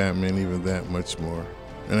Batman even that much more.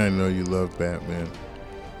 And I know you love Batman.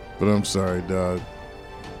 But I'm sorry, dog.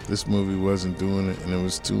 This movie wasn't doing it, and it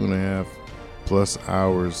was 2.5+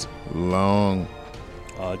 hours long.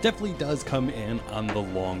 Definitely does come in on the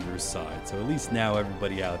longer side. So at least now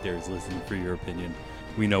everybody out there is listening for your opinion.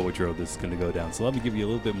 We know which road this is going to go down. So let me give you a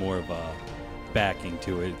little bit more of a backing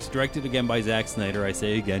to it. It's directed again by Zack Snyder. I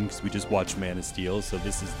say again because we just watched Man of Steel. So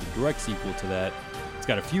this is the direct sequel to that. It's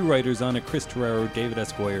got a few writers on it. Chris Terrero, David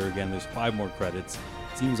S. Goyer. Again, there's 5 more credits.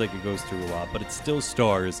 Seems like it goes through a lot, but it still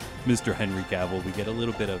stars Mr. Henry Cavill. We get a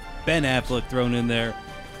little bit of Ben Affleck thrown in there.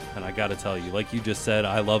 And I got to tell you, like you just said,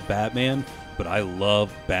 I love Batman. But I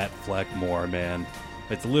love Batfleck more, man.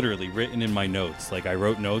 It's literally written in my notes. Like, I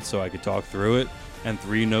wrote notes so I could talk through it. And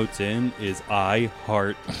 3 notes in is I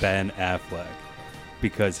heart Ben Affleck.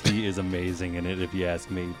 Because he is amazing in it, if you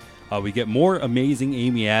ask me. We get more amazing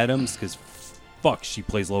Amy Adams. Because, fuck, she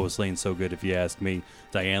plays Lois Lane so good, if you ask me.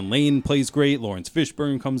 Diane Lane plays great. Lawrence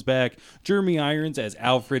Fishburne comes back. Jeremy Irons as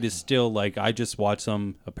Alfred is still, like, I just watched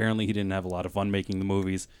some. Apparently, he didn't have a lot of fun making the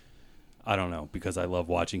movies. I don't know, because I love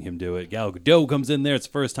watching him do it. Gal Gadot comes in there. It's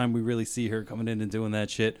the first time we really see her coming in and doing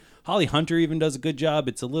that shit. Holly Hunter even does a good job.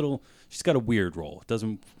 She's got a weird role.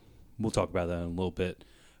 We'll talk about that in a little bit.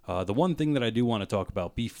 The one thing that I do want to talk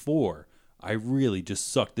about before I really just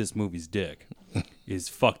suck this movie's dick is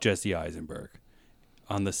fuck Jesse Eisenberg.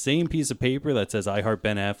 On the same piece of paper that says I heart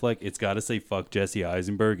Ben Affleck, it's got to say fuck Jesse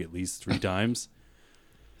Eisenberg at least 3 times.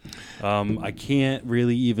 I can't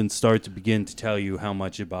really even start to begin to tell you how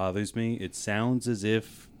much it bothers me. It sounds as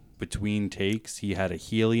if between takes he had a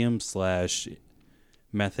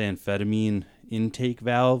helium/methamphetamine intake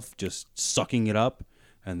valve just sucking it up,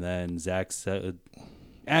 and then Zach said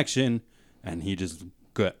action, and he just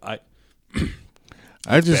good. Bad.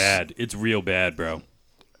 It's real bad, bro.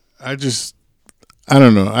 I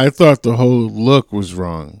don't know. I thought the whole look was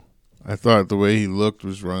wrong. I thought the way he looked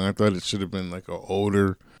was wrong. I thought it should have been like a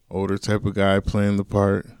older type of guy playing the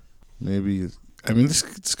part. Maybe, I mean,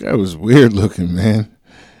 this guy was weird looking, man.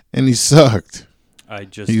 And he sucked.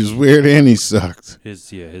 He was weird and he sucked.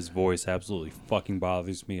 His voice absolutely fucking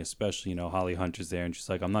bothers me, especially, Holly Hunter's there and she's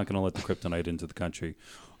like, I'm not going to let the kryptonite into the country.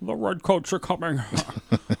 The redcoats are coming.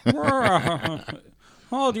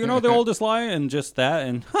 Oh, do you know the oldest lie? And just that,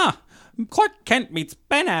 and Clark Kent meets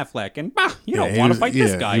Ben Affleck, and you don't want to fight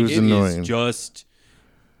this guy. It annoying. Is just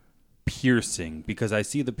piercing because I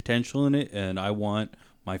see the potential in it, and I want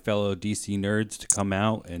my fellow DC nerds to come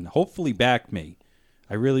out and hopefully back me.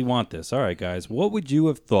 I really want this. All right, guys, what would you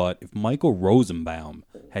have thought if Michael Rosenbaum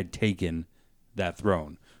had taken that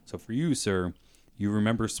throne? So for you, sir, you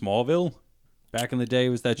remember Smallville? Back in the day,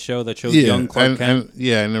 was that show that showed young Clark Kent?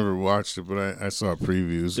 I never watched it, but I saw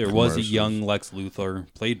previews. There was a young Lex Luthor,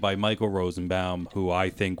 played by Michael Rosenbaum, who I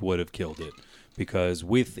think would have killed it. Because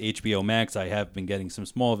with HBO Max, I have been getting some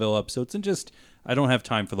Smallville episodes, and I don't have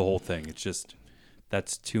time for the whole thing. It's just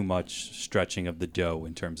that's too much stretching of the dough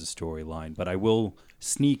in terms of storyline. But I will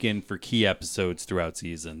sneak in for key episodes throughout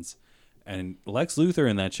seasons. And Lex Luthor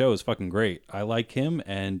in that show is fucking great. I like him,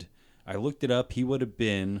 and I looked it up. He would have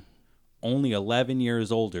been only 11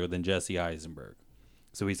 years older than Jesse Eisenberg.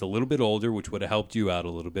 So he's a little bit older, which would have helped you out a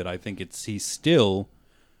little bit. I think he's still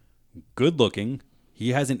good looking. He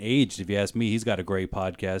hasn't aged, if you ask me. He's got a great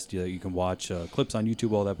podcast. You can watch clips on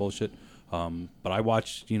YouTube, all that bullshit. But I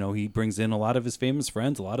watched, he brings in a lot of his famous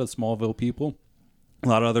friends, a lot of Smallville people, a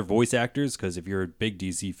lot of other voice actors, because if you're a big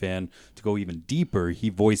DC fan, to go even deeper, he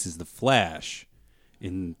voices the Flash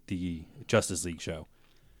in the Justice League show.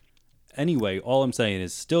 Anyway, all I'm saying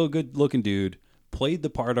is still a good-looking dude, played the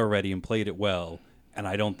part already and played it well, and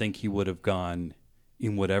I don't think he would have gone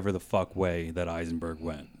in whatever the fuck way that Eisenberg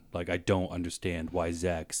went. Like, I don't understand why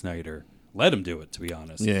Zack Snyder let him do it, to be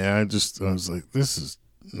honest. Yeah, I was like, it's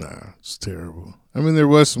terrible. I mean, there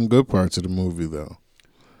was some good parts of the movie, though.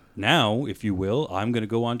 Now, if you will, I'm going to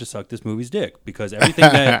go on to suck this movie's dick, because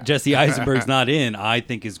everything that Jesse Eisenberg's not in, I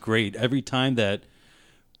think is great. Every time that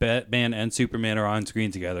Batman and Superman are on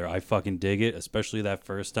screen together, I fucking dig it, especially that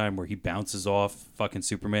first time where he bounces off fucking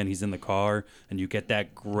Superman. He's in the car, and you get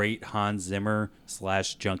that great Hans Zimmer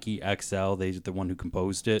 / Junkie XL, the one who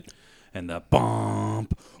composed it, and the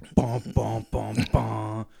bump, bump, bump, bump,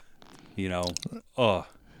 bump.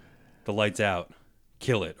 The lights out,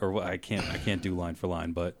 kill it, or I can't do line for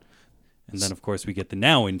line, but. And then, of course, we get the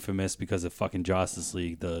now infamous, because of fucking Justice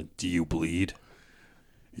League, the "Do you bleed?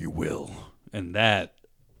 You will." And that,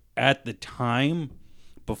 at the time,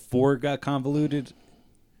 before it got convoluted,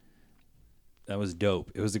 that was dope.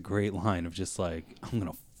 It was a great line of just like, I'm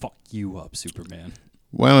going to fuck you up, Superman.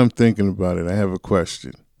 While I'm thinking about it, I have a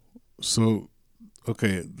question. So,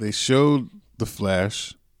 okay, they showed The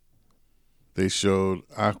Flash. They showed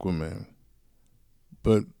Aquaman.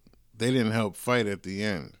 But they didn't help fight at the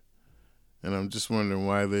end. And I'm just wondering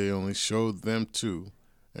why they only showed them two.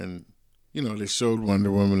 And, they showed Wonder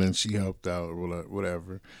Woman and she helped out or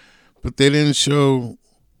whatever. But they didn't show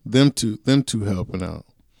them two helping out.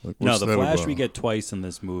 Like, no, the Flash about? We get twice in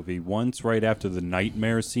this movie. Once right after the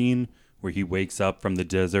nightmare scene where he wakes up from the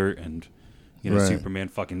desert and, right. Superman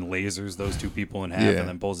fucking lasers those two people in half and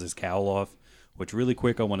then pulls his cowl off. Which, really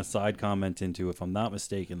quick, I want to side comment into, if I'm not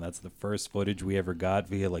mistaken, that's the first footage we ever got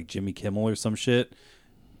via like Jimmy Kimmel or some shit.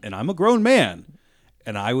 And I'm a grown man.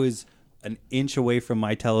 And I was an inch away from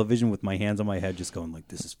my television with my hands on my head just going like,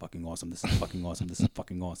 this is fucking awesome. This is fucking awesome. This is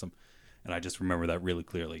fucking awesome. And I just remember that really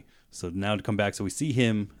clearly. So now to come back, so we see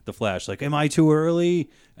him, the Flash, like, am I too early?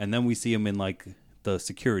 And then we see him in like the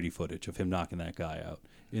security footage of him knocking that guy out.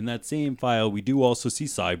 In that same file, we do also see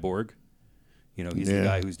Cyborg. He's the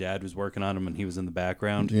guy whose dad was working on him and he was in the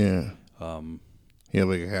background. Yeah. He had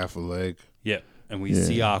like a half a leg. Yeah. And we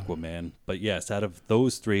see Aquaman. But yes, out of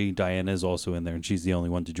those three, Diana is also in there, and she's the only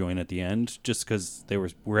one to join at the end, just because they were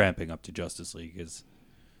ramping up to Justice League.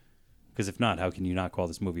 Because if not, how can you not call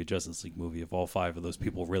this movie a Justice League movie if all five of those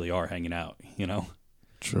people really are hanging out,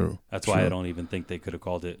 True. That's why I don't even think they could have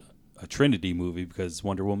called it a Trinity movie, because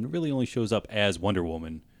Wonder Woman really only shows up as Wonder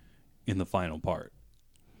Woman in the final part.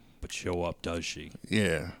 But show up, does she?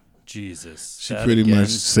 Yeah. Jesus. She pretty much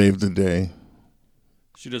saved the day.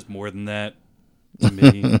 She does more than that. To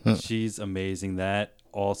me, she's amazing. That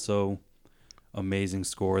also amazing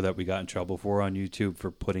score that we got in trouble for on YouTube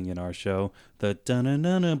for putting in our show. The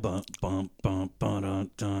dun-dun-dun-dun, bump, bump, bump,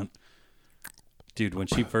 dun dun. Dude, when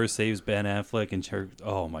she first saves Ben Affleck and her,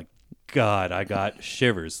 oh my God, I got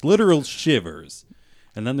shivers, literal shivers.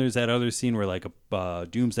 And then there's that other scene where like a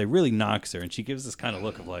Doomsday really knocks her, and she gives this kind of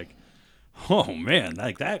look of like, oh man,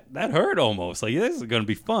 like that hurt almost. Like, this is gonna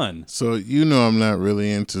be fun. So I'm not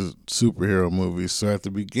really into superhero movies. So at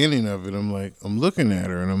the beginning of it, I'm looking at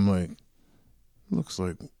her and I'm like, looks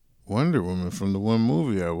like Wonder Woman from the one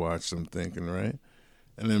movie I watched. I'm thinking, right?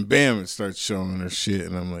 And then bam, it starts showing her shit,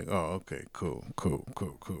 and I'm like, oh, okay, cool.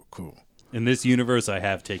 In this universe, I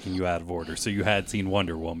have taken you out of order. So you had seen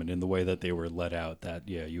Wonder Woman in the way that they were let out. That,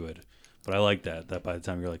 yeah, you had. But I like that by the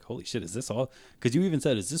time you're like, holy shit, is this all? Because you even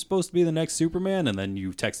said, is this supposed to be the next Superman? And then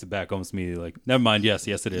you texted back almost immediately like, never mind, yes,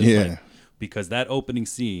 it is. Yeah. Like, because that opening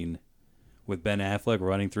scene with Ben Affleck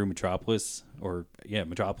running through Metropolis,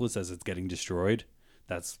 Metropolis as it's getting destroyed,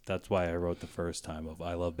 that's why I wrote the first time of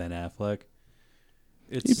I love Ben Affleck.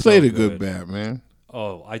 He played a good Batman.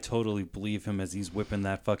 Oh, I totally believe him as he's whipping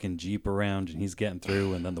that fucking Jeep around and he's getting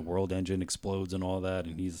through, and then the world engine explodes and all that,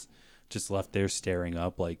 and he's just left there staring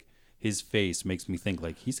up. Like, his face makes me think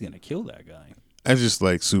like he's gonna kill that guy. I just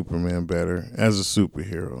like Superman better as a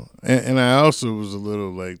superhero, and I also was a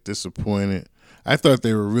little like disappointed. I thought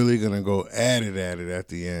they were really gonna go at it at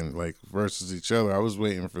the end, like versus each other. I was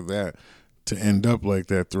waiting for that to end up like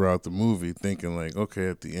that throughout the movie, thinking like, okay,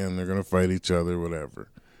 at the end they're gonna fight each other, whatever.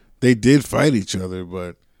 They did fight each other,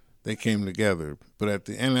 but they came together. But at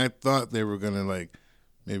the end, I thought they were gonna like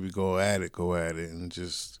maybe go at it, and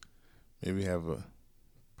just maybe have a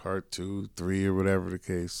part 2, 3, or whatever the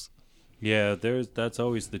case. Yeah, that's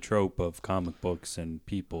always the trope of comic books and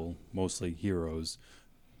people, mostly heroes,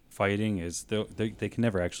 fighting is they can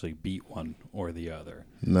never actually beat one or the other.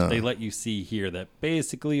 No. They let you see here that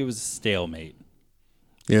basically it was a stalemate.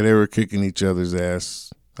 Yeah, they were kicking each other's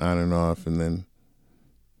ass on and off, and then...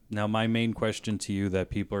 Now, my main question to you that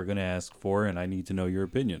people are going to ask for, and I need to know your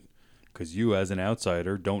opinion, because you as an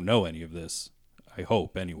outsider don't know any of this, I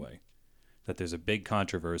hope anyway, that there's a big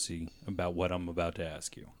controversy about what I'm about to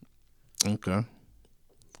ask you. Okay.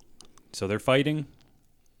 So they're fighting,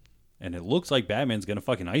 and it looks like Batman's going to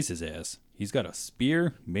fucking ice his ass. He's got a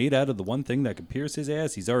spear made out of the one thing that could pierce his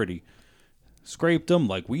ass. He's already scraped him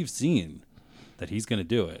like we've seen that he's going to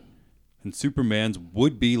do it. And Superman's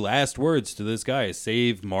would-be last words to this guy is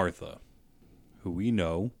save Martha, who we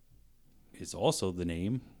know is also the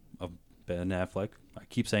name of Ben Affleck. I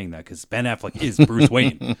keep saying that because Ben Affleck is Bruce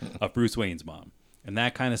Wayne, of Bruce Wayne's mom. And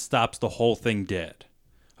that kind of stops the whole thing dead.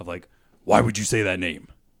 Of like, why would you say that name?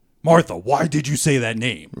 Martha, why did you say that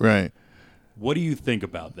name? Right. What do you think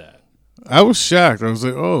about that? I was shocked. I was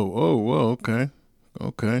like, whoa,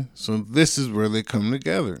 okay. So this is where they come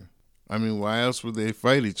together. I mean, why else would they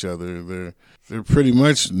fight each other? They're pretty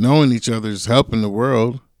much knowing each other's helping the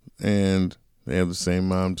world, and they have the same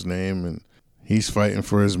mom's name, and he's fighting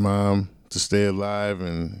for his mom to stay alive,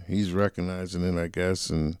 and he's recognizing it, I guess,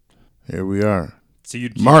 and here we are. So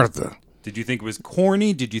Martha. Did you think it was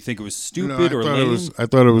corny? Did you think it was stupid or lame? I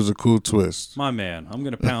thought it was a cool twist. My man, I'm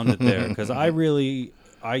going to pound it there because I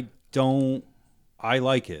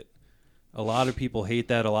like it. A lot of people hate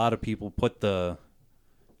that. A lot of people put the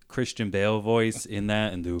Christian Bale voice in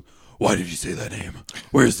that and do, why did you say that name?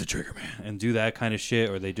 Where's the trigger man? And do that kind of shit,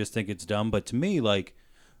 or they just think it's dumb. But to me, like,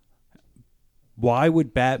 why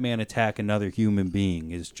would Batman attack another human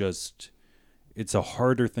being is just, it's a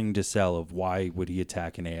harder thing to sell of why would he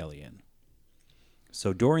attack an alien.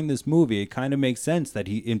 So during this movie, it kind of makes sense that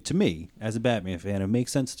to me, as a Batman fan, it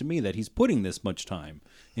makes sense to me that he's putting this much time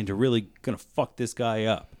into really going to fuck this guy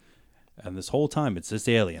up. And this whole time, it's this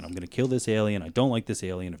alien. I'm going to kill this alien. I don't like this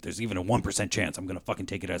alien. If there's even a 1% chance, I'm going to fucking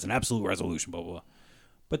take it as an absolute resolution, blah, blah, blah.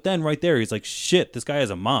 But then right there, he's like, shit, this guy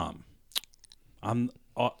has a mom. I'm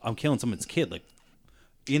killing someone's kid. Like,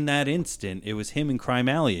 in that instant, it was him in Crime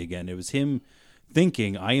Alley again. It was him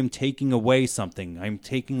thinking, I am taking away something. I'm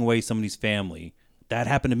taking away somebody's family. That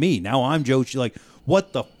happened to me. Now I'm Joe. Like,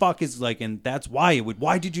 what the fuck is, like, and that's why it would,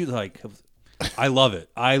 why did you, like, I love it.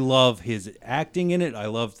 I love his acting in it. I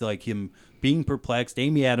love, like, him being perplexed.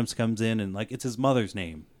 Amy Adams comes in and, like, it's his mother's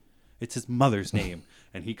name. It's his mother's name.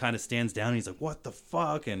 And he kind of stands down and he's like, what the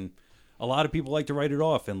fuck? And a lot of people like to write it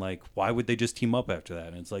off and, like, why would they just team up after that?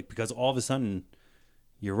 And it's like, because all of a sudden,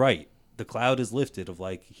 you're right. The cloud is lifted of,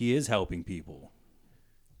 like, he is helping people.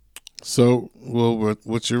 So, well,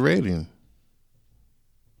 what's your rating?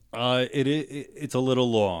 It's a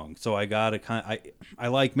little long, so I gotta I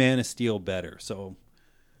like Man of Steel better, so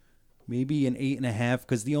maybe an 8.5.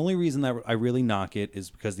 Because the only reason that I really knock it is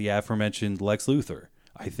because the aforementioned Lex Luthor.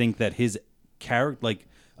 I think that his character, like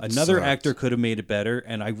another actor, could have made it better,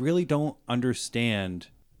 and I really don't understand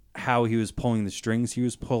how he was pulling the strings he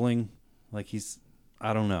was pulling. Like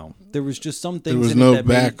I don't know. There was just some things. There was no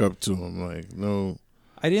backup to him, like no.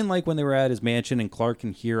 I didn't like when they were at his mansion and Clark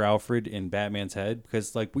can hear Alfred in Batman's head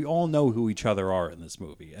because, like, we all know who each other are in this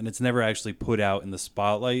movie, and it's never actually put out in the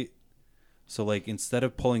spotlight. So, like, instead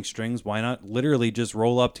of pulling strings, why not literally just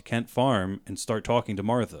roll up to Kent Farm and start talking to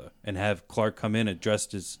Martha and have Clark come in and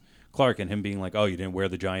dressed as Clark and him being like, oh, you didn't wear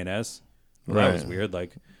the giant S? Well, right. That was weird.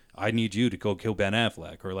 Like, I need you to go kill Ben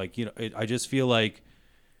Affleck. Or, like, you know, I just feel like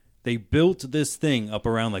they built this thing up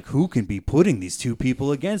around, like, who can be putting these two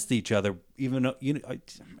people against each other? Even though, you know,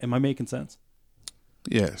 am I making sense?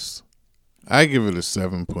 Yes. I give it a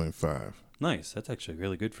 7.5. Nice. That's actually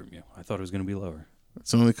really good from you. I thought it was going to be lower.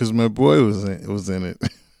 It's only because my boy was in it.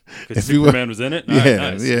 Because Superman was in it? Yeah,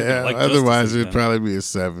 nice. Yeah. Like otherwise, it'd probably be a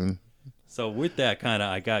 7. So with that kind of,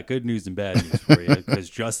 I got good news and bad news for you. Because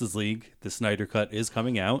Justice League, the Snyder Cut, is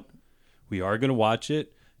coming out. We are going to watch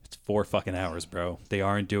it. It's 4 fucking hours, bro. They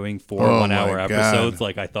aren't doing 4 Oh 1-hour my episodes God.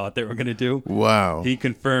 like I thought they were going to do. Wow. He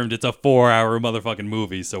confirmed it's a 4-hour motherfucking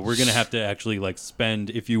movie. So we're going to have to actually like spend,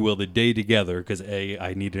 if you will, the day together because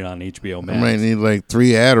I need it on HBO Max. I might need like 3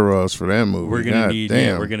 Adderalls for that movie. We're gonna need.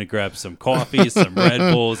 damn. Yeah, we're gonna grab some coffee, some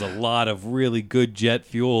Red Bulls, a lot of really good jet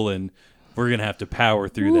fuel, and we're gonna have to power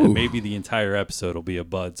through that. Ooh. Maybe the entire episode will be a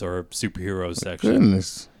Buds or a superhero section.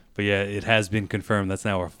 Goodness. But yeah, it has been confirmed. That's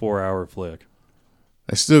now a 4-hour flick.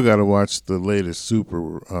 I still got to watch the latest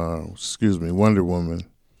Wonder Woman.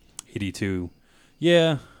 82.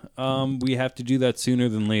 Yeah, we have to do that sooner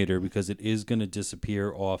than later because it is gonna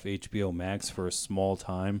disappear off HBO Max for a small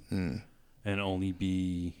time and only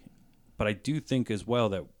be. But I do think as well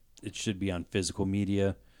that it should be on physical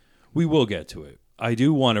media. We will get to it. I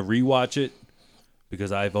do want to rewatch it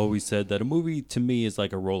because I've always said that a movie to me is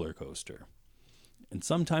like a roller coaster. And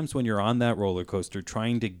sometimes when you're on that roller coaster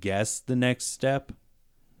trying to guess the next step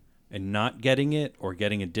and not getting it or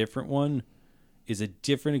getting a different one is a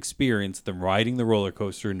different experience than riding the roller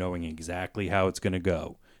coaster knowing exactly how it's going to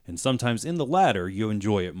go. And sometimes in the latter, you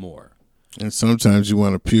enjoy it more. And sometimes you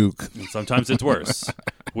want to puke. And sometimes it's worse,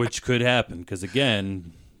 which could happen. Because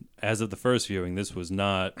again, as of the first viewing, this was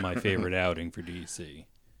not my favorite outing for DC. It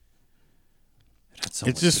had so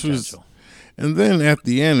much potential. And then at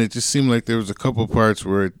the end, it just seemed like there was a couple parts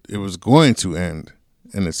where it was going to end,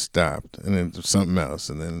 and it stopped, and then something else,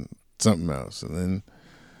 and then something else, and then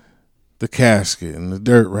the casket and the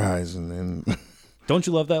dirt rise, and then. Don't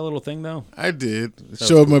you love that little thing though? I did. It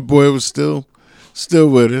showed my boy was still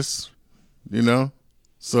with us, you know.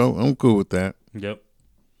 So I'm cool with that. Yep.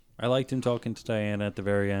 I liked him talking to Diana at the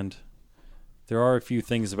very end. There are a few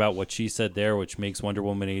things about what she said there which makes Wonder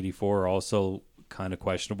Woman 84 also kind of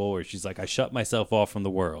questionable, where she's like, I shut myself off from the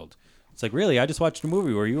world. It's like, really? I just watched a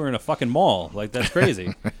movie where you were in a fucking mall. Like, that's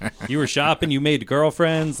crazy. You were shopping, you made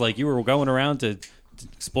girlfriends, like you were going around to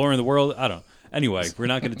exploring the world. I don't know. Anyway, we're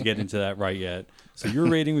not going to get into that right yet. So your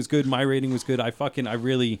rating was good. My rating was good. I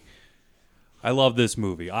love this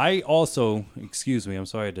movie. I also, excuse me, I'm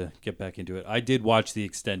sorry to get back into it. I did watch the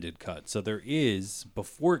extended cut. So there is,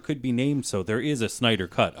 before it could be named so, there is a Snyder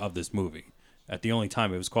cut of this movie. At the only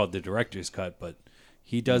time it was called the director's cut, but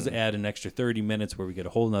he does add an extra 30 minutes where we get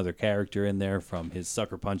a whole nother character in there from his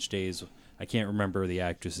Sucker Punch days. I can't remember the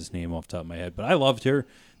actress's name off the top of my head, but I loved her.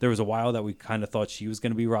 There was a while that we kind of thought she was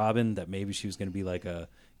going to be Robin, that maybe she was going to be like a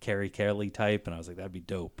Carrie Kelly type, and I was like, that'd be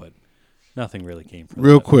dope, but nothing really came from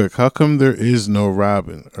Real that. quick, how come there is no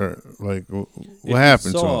Robin? Or like, what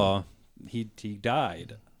happened to him? He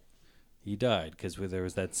died. He died because there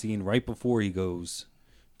was that scene right before he goes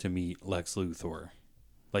to meet Lex Luthor,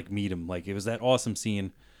 like meet him. Like it was that awesome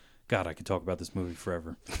scene. God, I could talk about this movie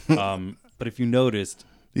forever. But if you noticed,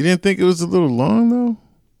 You didn't think it was a little long though?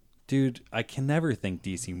 dude, I can never think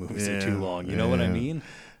DC movies are too long. You know what I mean?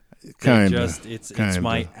 Kind It's of.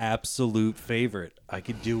 my absolute favorite. I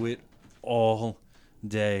could do it all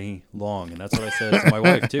day long, and that's what I said to my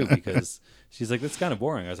wife too, because she's like, that's kind of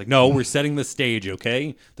boring. I was like, no, we're setting the stage,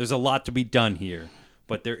 okay? There's a lot to be done here.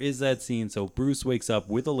 But there is that scene. So Bruce wakes up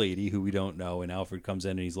with a lady who we don't know, and Alfred comes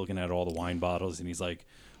in and he's looking at all the wine bottles, and he's like,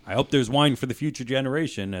 I hope there's wine for the future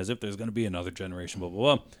generation, as if there's going to be another generation, blah,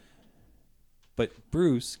 blah, blah. But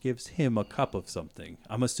Bruce gives him a cup of something.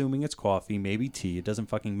 I'm assuming it's coffee, maybe tea. It doesn't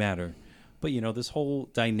fucking matter. But, you know, this whole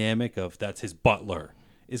dynamic of that's his butler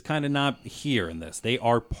is kind of not here in this. They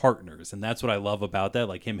are partners, and that's what I love about that,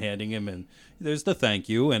 like him handing him, and there's the thank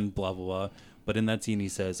you and blah, blah, blah. But in that scene, he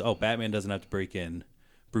says, oh, Batman doesn't have to break in.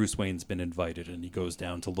 Bruce Wayne's been invited, and he goes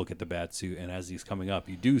down to look at the bat suit, and as he's coming up,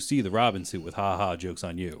 you do see the Robin suit with ha-ha, joke's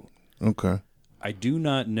on you. Okay. I do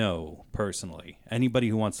not know, personally, anybody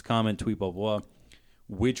who wants to comment, tweet, blah, blah, blah,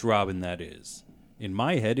 which Robin that is. In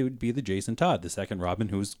my head, it would be the Jason Todd, the second Robin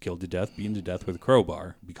who was killed to death, beaten to death with a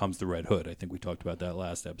crowbar, becomes the Red Hood. I think we talked about that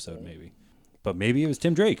last episode, maybe. But maybe it was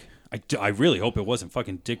Tim Drake. I really hope it wasn't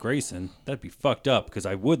fucking Dick Grayson. That'd be fucked up, because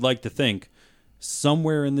I would like to think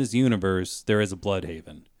somewhere in this universe there is a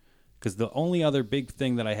Bloodhaven. Because the only other big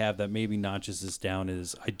thing that I have that maybe notches this down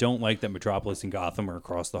is I don't like that Metropolis and Gotham are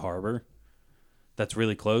across the harbor. That's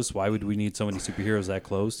really close. Why would we need so many superheroes that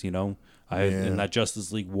close, you know? In that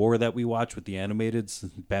Justice League War that we watch with the animateds,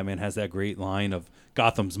 Batman has that great line of,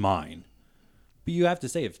 Gotham's mine. But you have to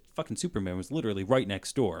say, if fucking Superman was literally right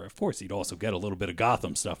next door, of course he'd also get a little bit of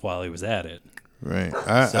Gotham stuff while he was at it. Right.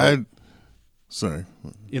 Sorry.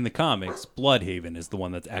 In the comics, Bloodhaven is the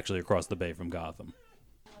one that's actually across the bay from Gotham.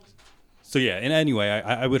 So yeah, and anyway,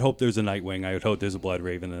 I would hope there's a Nightwing. I would hope there's a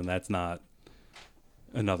Bloodraven, and that's not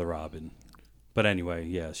another Robin. But anyway,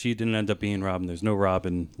 yeah, she didn't end up being Robin. There's no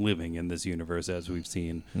Robin living in this universe, as we've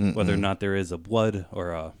seen. Mm-mm. Whether or not there is a Blood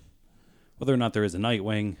or a whether or not there is a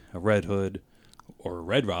Nightwing, a Red Hood, or a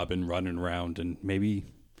Red Robin running around, and maybe,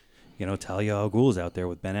 Talia al Ghul's out there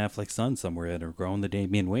with Ben Affleck's son somewhere and are growing the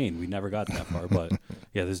Damian Wayne. We never got that far, but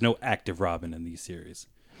yeah, there's no active Robin in these series.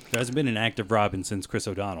 There hasn't been an active Robin since Chris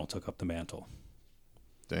O'Donnell took up the mantle.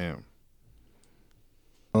 Damn.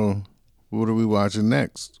 Oh, what are we watching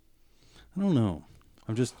next? I don't know.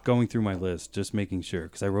 I'm just going through my list, just making sure,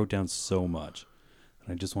 because I wrote down so much,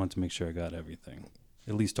 and I just wanted to make sure I got everything.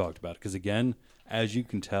 At least talked about it. Because again, as you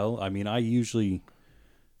can tell, I mean, I usually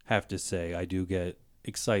have to say I do get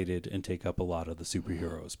excited and take up a lot of the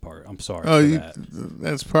superheroes part. I'm sorry for that.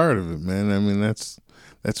 That's part of it, man. I mean, that's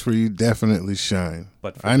where you definitely shine.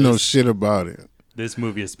 But I know shit about it. This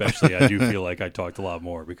movie especially, I do feel like I talked a lot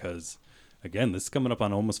more because, again, this is coming up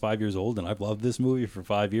on almost 5 years old, and I've loved this movie for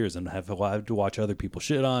 5 years and have had to watch other people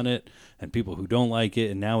shit on it and people who don't like it.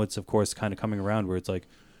 And now it's, of course, kind of coming around where it's like,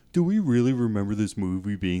 do we really remember this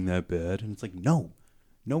movie being that bad? And it's like, no,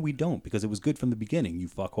 we don't, because it was good from the beginning, you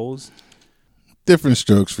fuckholes. Different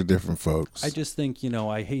strokes for different folks. I just think,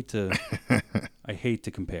 I hate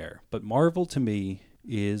to compare, but Marvel to me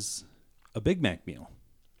is a Big Mac meal.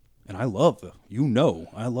 And I love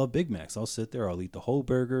Big Macs. I'll sit there, I'll eat the whole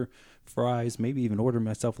burger, fries, maybe even order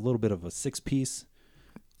myself a little bit of a 6-piece.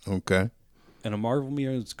 Okay. And a Marvel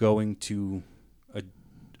meal is going to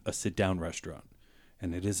a sit-down restaurant.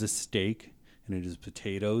 And it is a steak, and it is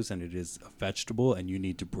potatoes, and it is a vegetable, and you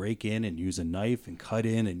need to break in and use a knife and cut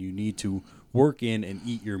in, and you need to work in and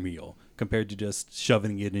eat your meal compared to just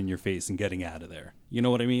shoving it in your face and getting out of there. You know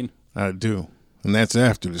what I mean? I do. And that's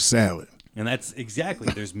after the salad. And that's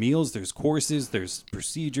exactly. There's meals, there's courses, there's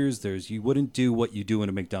procedures, you wouldn't do what you do in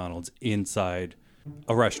a McDonald's inside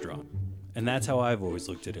a restaurant. And that's how I've always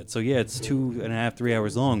looked at it. So yeah, it's 2.5, 3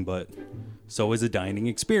 hours long, but so is a dining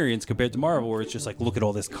experience compared to Marvel, where it's just like, look at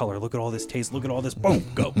all this color, look at all this taste, look at all this, boom,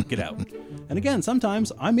 go, get out. And again,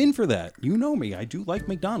 sometimes I'm in for that. You know me, I do like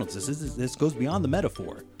McDonald's. This goes beyond the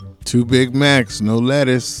metaphor. 2 Big Macs, no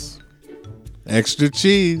lettuce, extra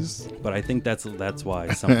cheese. But I think that's why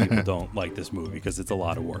some people don't like this movie, because it's a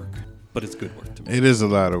lot of work. But it's good work to me. It is a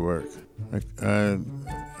lot of work. It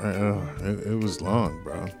was long,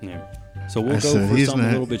 bro. Yeah. So we'll go for something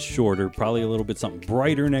a little bit shorter, probably a little bit something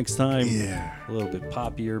brighter next time. Yeah. A little bit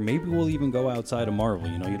poppier. Maybe we'll even go outside of Marvel.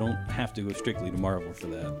 You don't have to go strictly to Marvel for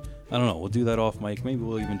that. I don't know. We'll do that off mic. Maybe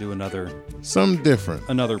we'll even do something different.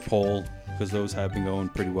 Another poll, because those have been going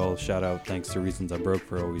pretty well. Shout out, thanks to Reasons I'm Broke,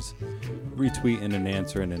 for always retweeting and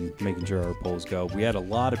answering and making sure our polls go. We had a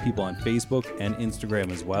lot of people on Facebook and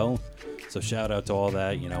Instagram as well. So shout out to all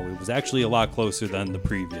that. It was actually a lot closer than the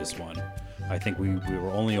previous one. I think we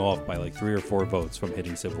were only off by like 3 or 4 votes from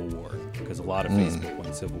hitting Civil War, because a lot of Facebook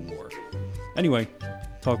went Civil War. Anyway,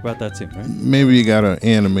 talk about that soon, right? Maybe you got an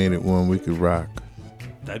animated one we could rock.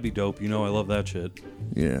 That'd be dope. I love that shit.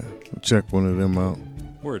 Yeah, check one of them out.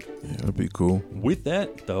 Word. Yeah, that'd be cool. With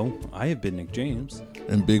that, though, I have been Nick James.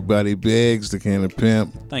 And Big Body Biggs, the Can of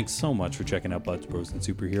Pimp. Thanks so much for checking out Buds, Bros, and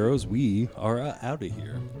Superheroes. We are out of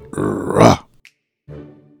here. Rah.